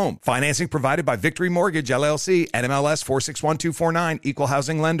sweet home. Financing provided by Victory Mortgage, LLC, NMLS 461249, Equal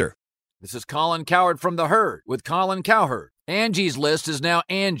Housing Lender. This is Colin Cowherd from The Herd with Colin Cowherd. Angie's List is now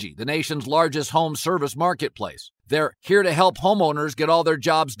Angie, the nation's largest home service marketplace. They're here to help homeowners get all their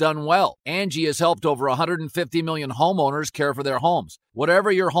jobs done well. Angie has helped over 150 million homeowners care for their homes.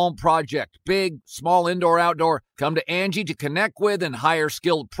 Whatever your home project, big, small, indoor, outdoor, come to Angie to connect with and hire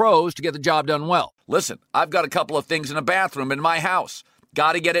skilled pros to get the job done well. Listen, I've got a couple of things in a bathroom in my house.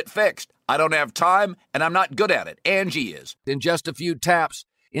 Got to get it fixed. I don't have time, and I'm not good at it. Angie is. In just a few taps,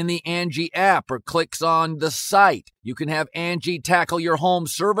 in the Angie app or clicks on the site, you can have Angie tackle your home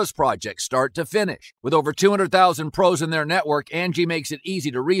service project start to finish. With over 200,000 pros in their network, Angie makes it easy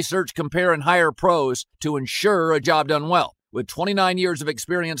to research, compare, and hire pros to ensure a job done well. With 29 years of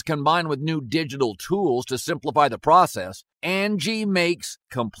experience combined with new digital tools to simplify the process, Angie makes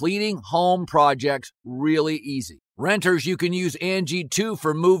completing home projects really easy. Renters, you can use Angie too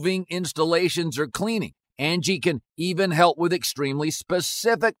for moving, installations, or cleaning. Angie can even help with extremely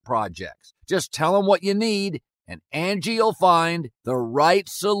specific projects. Just tell them what you need, and Angie will find the right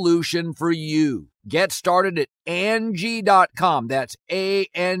solution for you. Get started at Angie.com. That's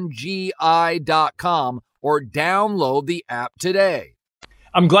ANGI.com, or download the app today.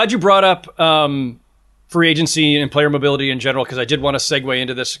 I'm glad you brought up free agency and player mobility in general, because I did want to segue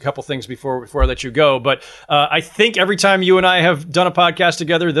into this a couple things before I let you go. But I think every time you and I have done a podcast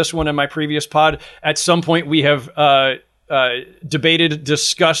together, this one and my previous pod, at some point we have debated,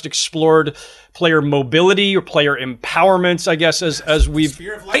 discussed, explored player mobility or player empowerment, I guess, as we've...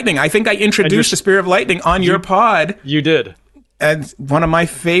 Spear of Lightning. I think I introduced the Spear of Lightning on your pod. You did. And one of my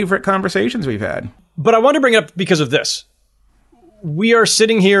favorite conversations we've had. But I want to bring it up because of this. We are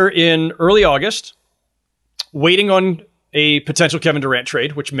sitting here in early August, waiting on a potential Kevin Durant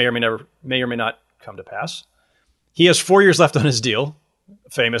trade, which may or may not come to pass. He has 4 years left on his deal,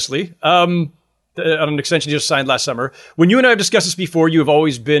 famously. On an extension he just signed last summer. When you and I have discussed this before, you have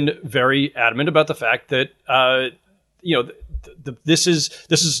always been very adamant about the fact that this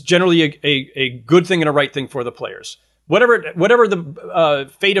is generally a good thing and a right thing for the players. Whatever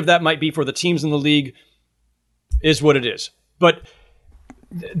the fate of that might be for the teams in the league is what it is. But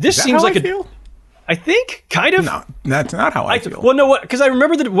this seems like I think, kind of. No, that's not how I feel. Well, no, because I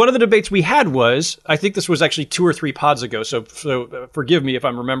remember that one of the debates we had was, I think this was actually 2 or 3 pods ago, so forgive me if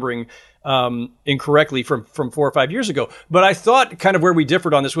I'm remembering incorrectly from 4 or 5 years ago. But I thought kind of where we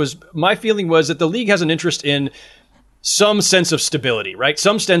differed on this was, my feeling was that the league has an interest in some sense of stability, right?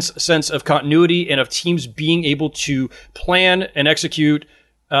 Some sense of continuity and of teams being able to plan and execute,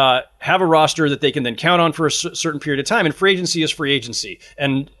 have a roster that they can then count on for a certain period of time. And free agency is free agency.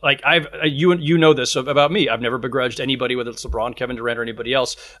 And like you know this about me. I've never begrudged anybody, whether it's LeBron, Kevin Durant, or anybody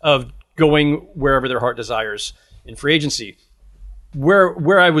else, of going wherever their heart desires in free agency.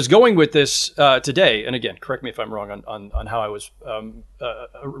 Where I was going with this today, and again, correct me if I'm wrong on how I was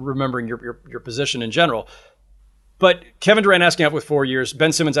remembering your position in general. But Kevin Durant asking out with 4 years,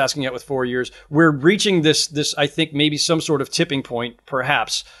 Ben Simmons asking out with 4 years. We're reaching this, I think, maybe some sort of tipping point,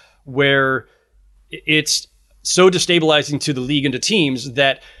 perhaps, where it's so destabilizing to the league and to teams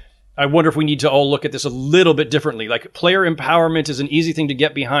that I wonder if we need to all look at this a little bit differently. Like, player empowerment is an easy thing to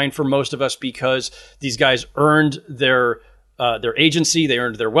get behind for most of us because these guys earned their agency, they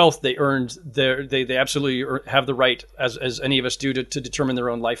earned their wealth, they earned they absolutely have the right, as any of us do, to determine their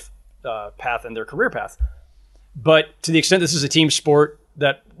own life path and their career path. But to the extent this is a team sport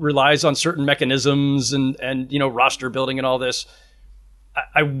that relies on certain mechanisms and roster building and all this,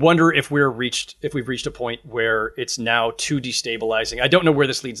 I wonder if we've reached a point where it's now too destabilizing. I don't know where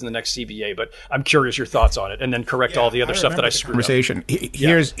this leads in the next CBA, but I'm curious your thoughts on it, and then correct all the other stuff that I screwed up.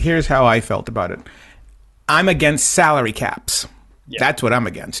 Here's how I felt about it. I'm against salary caps. Yeah. That's what I'm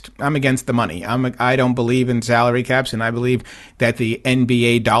against. I'm against the money. I don't believe in salary caps, and I believe that the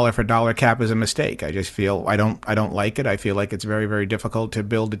NBA dollar for dollar cap is a mistake. I just feel I don't like it. I feel like it's very, very difficult to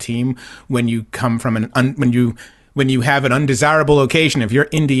build a team when you come from when you have an undesirable location. If you're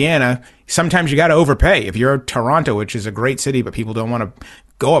Indiana, sometimes you got to overpay. If you're Toronto, which is a great city, but people don't want to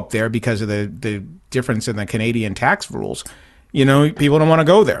go up there because of the difference in the Canadian tax rules, people don't want to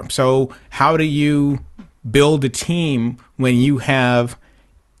go there. So how do you build a team when you have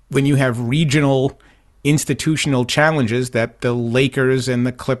regional institutional challenges that the Lakers and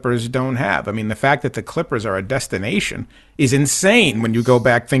the Clippers don't have? I mean, the fact that the Clippers are a destination is insane when you go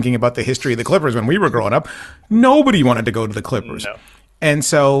back thinking about the history of the Clippers. When we were growing up, nobody wanted to go to the Clippers. No. And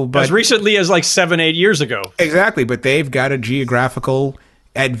so, but as recently as like 7-8 years ago. Exactly, but they've got a geographical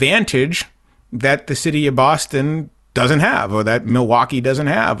advantage that the city of Boston doesn't have, or that Milwaukee doesn't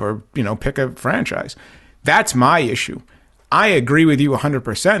have, or pick a franchise. That's my issue. I agree with you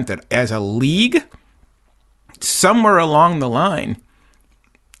 100% that as a league, somewhere along the line,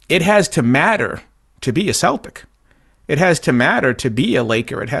 it has to matter to be a Celtic. It has to matter to be a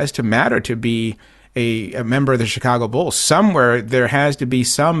Laker. It has to matter to be a member of the Chicago Bulls. Somewhere there has to be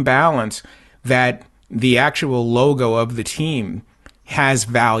some balance that the actual logo of the team has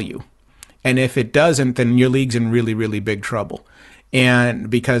value. And if it doesn't, then your league's in really, really big trouble. And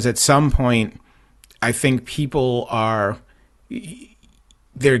because at some point, I think people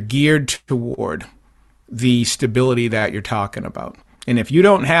they're geared toward the stability that you're talking about. And if you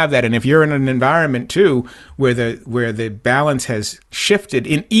don't have that, and if you're in an environment too where the balance has shifted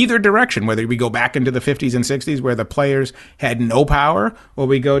in either direction, whether we go back into the 50s and 60s where the players had no power, or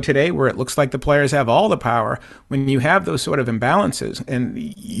we go today where it looks like the players have all the power, when you have those sort of imbalances, and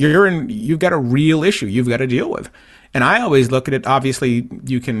you've got a real issue you've got to deal with. And I always look at it, obviously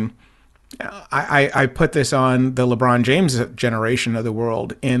you can, I put this on the LeBron James generation of the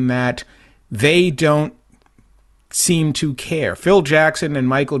world in that they don't seem to care. Phil Jackson and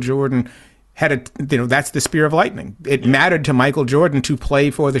Michael Jordan had that's the spear of lightning. It mattered to Michael Jordan to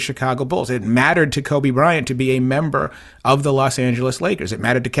play for the Chicago Bulls. It mattered to Kobe Bryant to be a member of the Los Angeles Lakers. It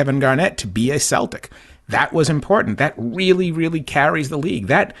mattered to Kevin Garnett to be a Celtic. That was important. That really, really carries the league.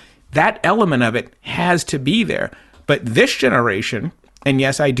 That element of it has to be there. But this generation, and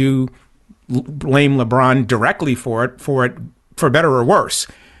yes, I do blame LeBron directly for it, for better or worse,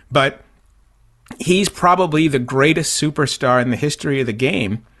 but he's probably the greatest superstar in the history of the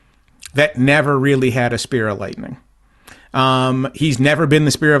game that never really had a spear of lightning. He's never been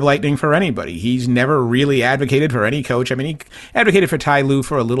the spear of lightning for anybody. He's never really advocated for any coach. I mean, he advocated for Ty Lue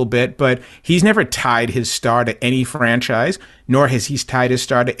for a little bit, but he's never tied his star to any franchise, nor has he tied his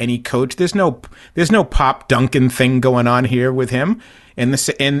star to any coach. There's no Pop Duncan thing going on here with him. And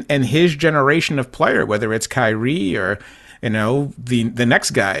his generation of player, whether it's Kyrie or the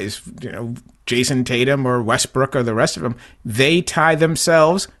next guys, Jason Tatum or Westbrook or the rest of them, they tie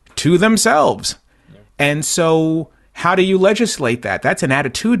themselves to themselves. Yeah. And so how do you legislate that? That's an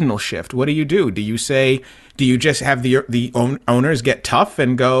attitudinal shift. What do? Do you just have the owners get tough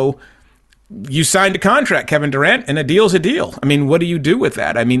and go, you signed a contract, Kevin Durant, and a deal's a deal? I mean, what do you do with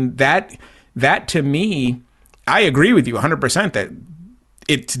that? I mean, that to me, I agree with you 100% that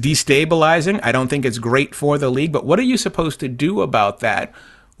it's destabilizing. I don't think it's great for the league, but what are you supposed to do about that?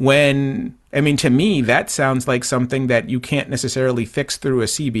 To me, that sounds like something that you can't necessarily fix through a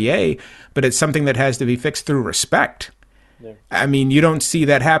CBA, but it's something that has to be fixed through respect. Yeah. I mean, you don't see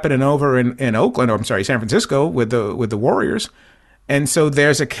that happening over in Oakland, or San Francisco with the Warriors. And so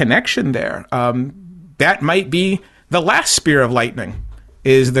there's a connection there. That might be the last spear of lightning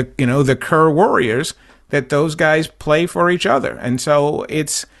is the Kerr Warriors, that those guys play for each other. And so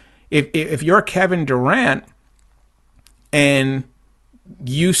it's, if you're Kevin Durant and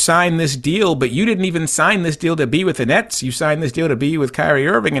you signed this deal, but you didn't even sign this deal to be with the Nets. You signed this deal to be with Kyrie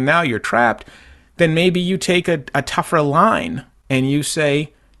Irving, and now you're trapped. Then maybe you take a tougher line and you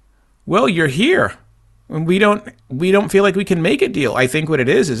say, well, you're here. And we don't feel like we can make a deal. I think what it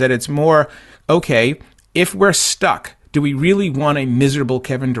is that it's more, okay, if we're stuck, do we really want a miserable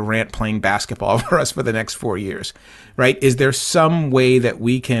Kevin Durant playing basketball for us for the next 4 years, right? Is there some way that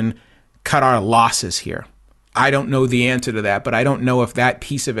we can cut our losses here? I don't know the answer to that, but I don't know if that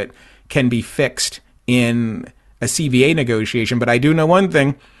piece of it can be fixed in a CBA negotiation. But I do know one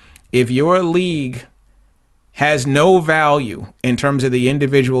thing. If your league has no value in terms of the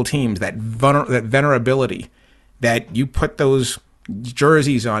individual teams, that venerability, that you put those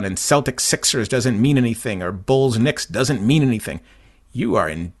jerseys on and Celtics Sixers doesn't mean anything, or Bulls Knicks doesn't mean anything, you are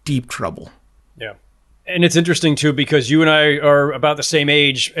in deep trouble. Yeah. And it's interesting, too, because you and I are about the same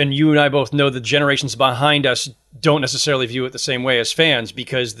age, and you and I both know the generations behind us don't necessarily view it the same way as fans,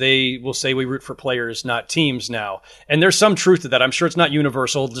 because they will say we root for players, not teams now. And there's some truth to that. I'm sure it's not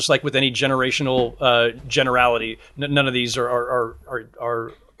universal, just like with any generational generality. None of these are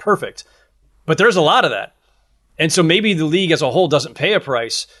perfect. But there's a lot of that. And so maybe the league as a whole doesn't pay a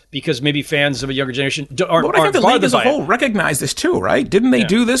price because maybe fans of a younger generation aren't bothered by it. The league as a whole recognized this too, right? Didn't they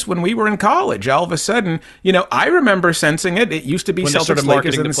do this when we were in college? All of a sudden, I remember sensing it. It used to be Celtics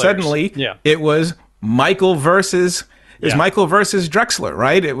Lakers, and suddenly it was Michael versus Michael versus Drexler,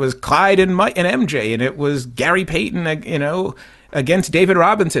 right? It was Clyde and MJ, and it was Gary Payton, against David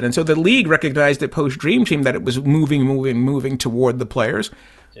Robinson. And so the league recognized it post-Dream Team that it was moving toward the players.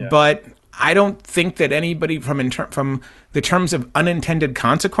 Yeah. But I don't think that anybody from the terms of unintended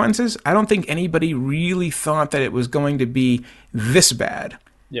consequences, I don't think anybody really thought that it was going to be this bad.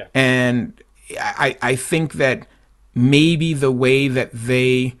 Yeah. And I think that maybe the way that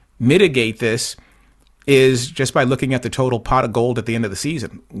they mitigate this is just by looking at the total pot of gold at the end of the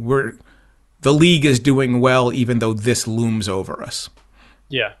season. The league is doing well, even though this looms over us.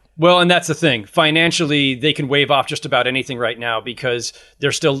 Yeah. Well, and that's the thing. Financially, they can wave off just about anything right now because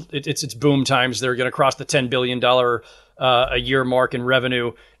they're still it's boom times. They're going to cross the $10 billion a year mark in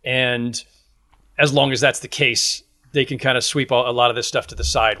revenue, and as long as that's the case, they can kind of sweep a lot of this stuff to the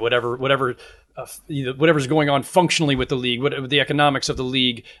side. Whatever's going on functionally with the league, the economics of the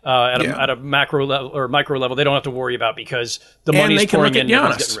league at a macro level or micro level, they don't have to worry about because the money's pouring in and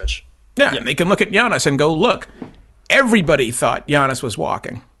everyone's getting rich. Yeah, and they can look at Giannis and go, look. everybody thought Giannis was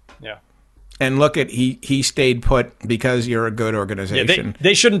walking. Yeah. And look at he stayed put because you're a good organization. Yeah,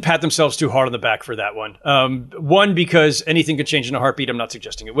 they shouldn't pat themselves too hard on the back for that one. One, because anything could change in a heartbeat. I'm not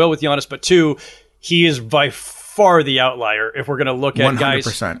suggesting it will with Giannis. But two, he is by far the outlier if we're going to look at 100%.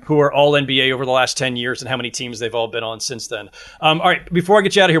 Guys who are all NBA over the last 10 years and how many teams they've all been on since then. All right, before I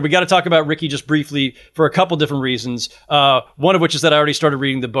get you out of here, we got to talk about Ricky just briefly for a couple different reasons. One of which is that I already started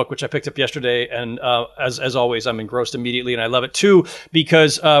reading the book, which I picked up yesterday, and as always, I'm engrossed immediately, and I love it. Two,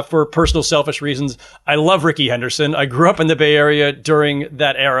 because for personal selfish reasons, I love Ricky Henderson. I grew up in the Bay Area during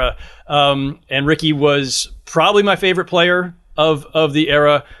that era, and Ricky was probably my favorite player of the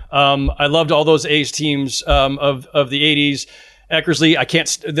era. I loved all those A's teams of the 80s. Eckersley, I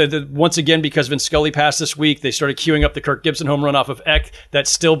can't, once again, because Vin Scully passed this week, they started queuing up the Kirk Gibson home run off of Eck. That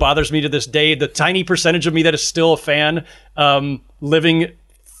still bothers me to this day. The tiny percentage of me that is still a fan, living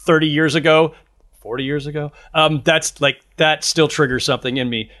 30 years ago, 40 years ago, that still triggers something in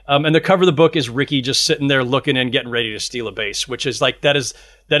me. And the cover of the book is Ricky just sitting there looking and getting ready to steal a base, which is that is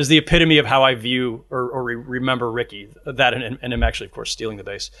the epitome of how I view or remember Ricky, that and him actually, of course, stealing the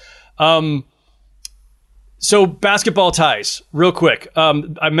base. So basketball ties, real quick.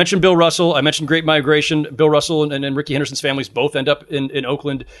 I mentioned Bill Russell. I mentioned Great Migration. Bill Russell and Ricky Henderson's families both end up in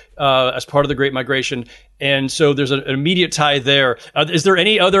Oakland as part of the Great Migration. And so there's an immediate tie there. Is there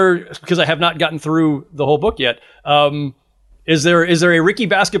any other, because I have not gotten through the whole book yet, is there a Ricky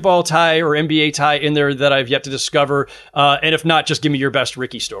basketball tie or NBA tie in there that I've yet to discover? And if not, just give me your best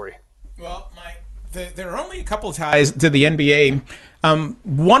Ricky story. Well, there are only a couple ties to the NBA.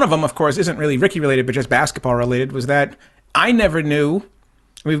 One of them, of course, isn't really Ricky related, but just basketball related, was that I never knew,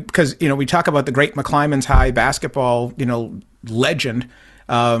 because, we talk about the great McClymonds High basketball, legend,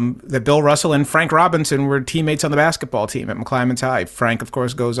 that Bill Russell and Frank Robinson were teammates on the basketball team at McClymonds High. Frank, of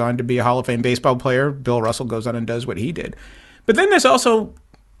course, goes on to be a Hall of Fame baseball player. Bill Russell goes on and does what he did. But then there's also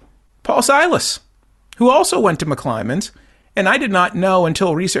Paul Silas, who also went to McClymonds. And I did not know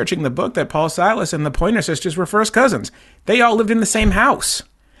until researching the book that Paul Silas and the Pointer Sisters were first cousins. They all lived in the same house.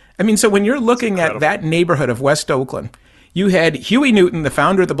 So when you're looking at that neighborhood of West Oakland, you had Huey Newton, the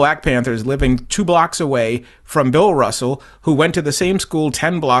founder of the Black Panthers, living 2 blocks away from Bill Russell, who went to the same school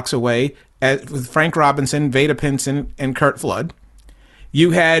 10 blocks away with Frank Robinson, Vada Pinson, and Kurt Flood.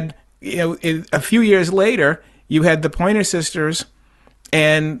 You had, a few years later, you had the Pointer Sisters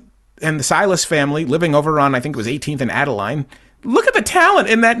and the Silas family living over on, I think it was 18th and Adeline. Look at the talent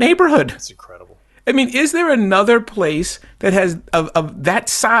in that neighborhood. It's incredible. Is there another place that has of that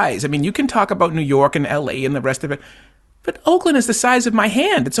size? You can talk about New York and LA and the rest of it, but Oakland is the size of my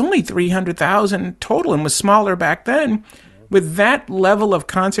hand. It's only 300,000 total and was smaller back then, with that level of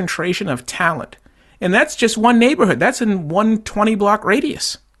concentration of talent. And that's just one neighborhood. That's in one 20-block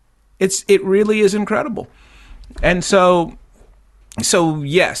radius. It really is incredible. And so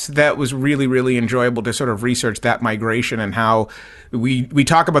yes, that was really, really enjoyable to sort of research that migration and how we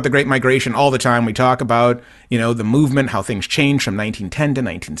talk about the Great Migration all the time. We talk about, the movement, how things changed from 1910 to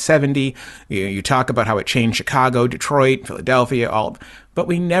 1970. You talk about how it changed Chicago, Detroit, Philadelphia, but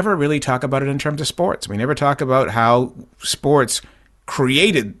we never really talk about it in terms of sports. We never talk about how sports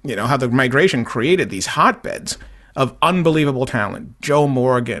created, how the migration created these hotbeds of unbelievable talent. Joe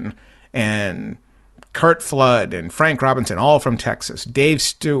Morgan and Kurt Flood and Frank Robinson, all from Texas. Dave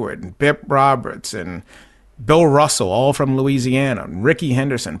Stewart and Bip Roberts and Bill Russell, all from Louisiana. And Ricky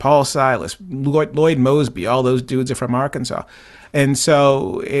Henderson, Paul Silas, Lloyd Mosby, all those dudes are from Arkansas. And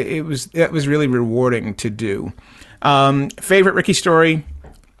so it was really rewarding to do. Favorite Ricky story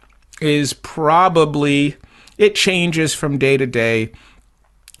is probably, it changes from day to day,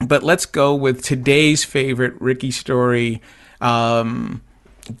 but let's go with today's favorite Ricky story.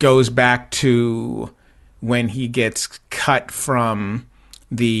 Goes back to when he gets cut from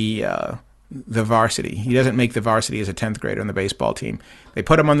the varsity. He doesn't make the varsity as a 10th grader on the baseball team. They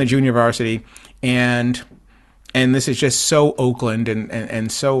put him on the junior varsity, and this is just so Oakland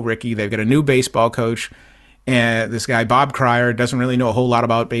and so Ricky. They've got a new baseball coach, and this guy, Bob Cryer, doesn't really know a whole lot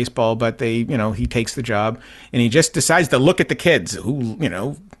about baseball, but he takes the job, and he just decides to look at the kids who,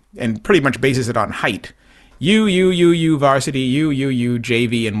 and pretty much bases it on height. You, varsity, you,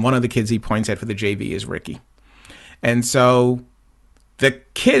 JV, and one of the kids he points at for the JV is Ricky. And so the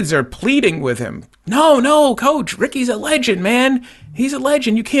kids are pleading with him. No, coach, Ricky's a legend, man. He's a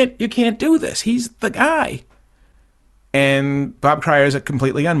legend. You can't do this. He's the guy. And Bob Cryer is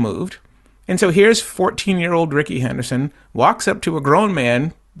completely unmoved. And so here's 14-year-old Ricky Henderson walks up to a grown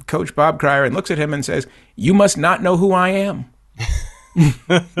man, Coach Bob Cryer, and looks at him and says, "You must not know who I am."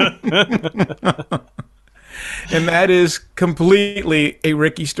 And that is completely a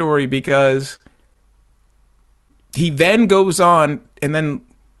Ricky story, because He then goes on and then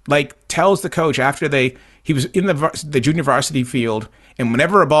tells the coach after he was in the junior varsity field, and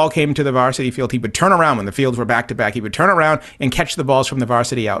whenever a ball came to the varsity field, he would turn around when the fields were back to back. He would turn around and catch the balls from the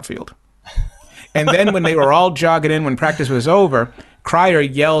varsity outfield. And then when they were all jogging in, when practice was over, Cryer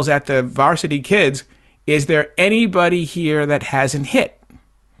yells at the varsity kids, "Is there anybody here that hasn't hit?"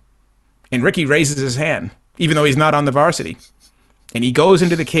 And Ricky raises his hand, even though he's not on the varsity. And he goes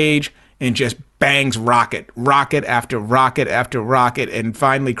into the cage and just bangs rocket after rocket after rocket. And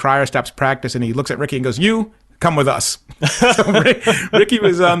finally, Cryer stops practice and he looks at Ricky and goes, "You come with us." So Ricky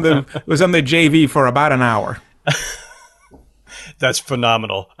was on the JV for about an hour. That's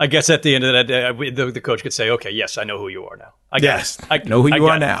phenomenal. I guess at the end of that day, the coach could say, "Okay, yes, I know who you are now. I know who you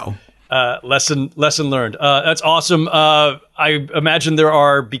are now." Lesson learned. That's awesome. I imagine there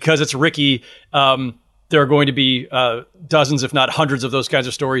are, because it's Ricky, there are going to be dozens, if not hundreds, of those kinds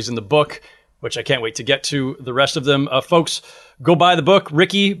of stories in the book, which I can't wait to get to the rest of them. Folks, go buy the book,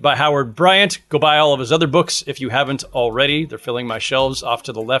 Ricky by Howard Bryant. Go buy all of his other books if you haven't already. They're filling my shelves off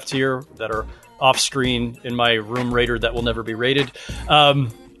to the left here that are off screen in my room rater that will never be rated.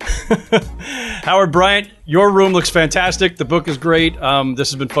 Howard Bryant, your room looks fantastic. The book is great. This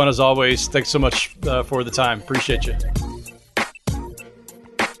has been fun as always. Thanks so much for the time. Appreciate you.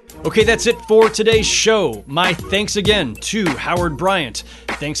 Okay, that's it for today's show. My thanks again to Howard Bryant.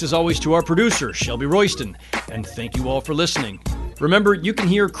 Thanks as always to our producer, Shelby Royston. And thank you all for listening. Remember, you can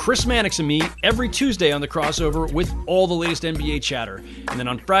hear Chris Mannix and me every Tuesday on The Crossover with all the latest NBA chatter. And then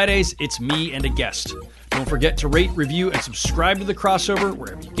on Fridays, it's me and a guest. Don't forget to rate, review, and subscribe to The Crossover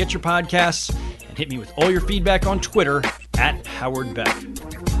wherever you get your podcasts. And hit me with all your feedback on Twitter at Howard Beck.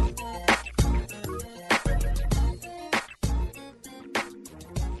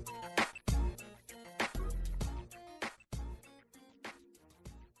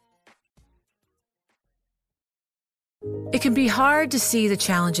 It can be hard to see the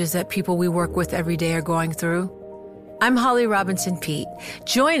challenges that people we work with every day are going through. I'm Holly Robinson Peete.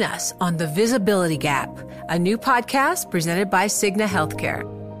 Join us on The Visibility Gap, a new podcast presented by Cigna Healthcare.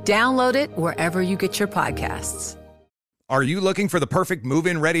 Download it wherever you get your podcasts. Are you looking for the perfect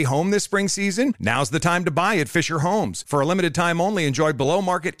move-in ready home this spring season? Now's the time to buy at Fisher Homes. For a limited time only, enjoy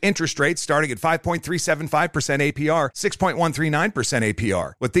below-market interest rates starting at 5.375% APR, 6.139%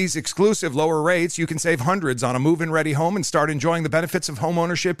 APR. With these exclusive lower rates, you can save hundreds on a move-in ready home and start enjoying the benefits of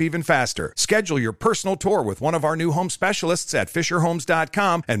homeownership even faster. Schedule your personal tour with one of our new home specialists at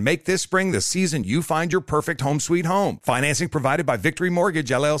FisherHomes.com and make this spring the season you find your perfect home sweet home. Financing provided by Victory Mortgage,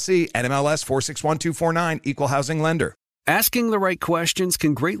 LLC, NMLS 461249, Equal Housing Lender. Asking the right questions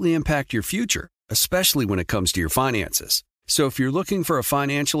can greatly impact your future, especially when it comes to your finances. So if you're looking for a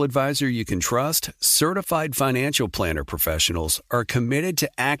financial advisor you can trust, certified financial planner professionals are committed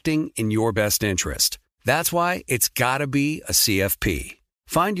to acting in your best interest. That's why it's got to be a CFP.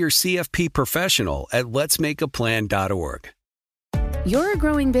 Find your CFP professional at letsmakeaplan.org. You're a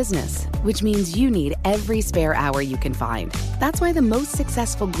growing business, which means you need every spare hour you can find. That's why the most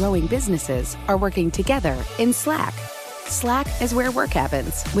successful growing businesses are working together in Slack. Slack is where work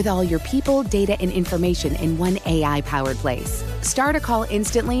happens, with all your people, data, and information in one AI-powered place. Start a call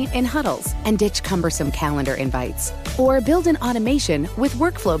instantly in huddles and ditch cumbersome calendar invites. Or build an automation with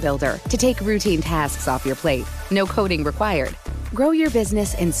Workflow Builder to take routine tasks off your plate. No coding required. Grow your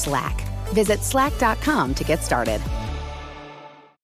business in Slack. Visit slack.com to get started.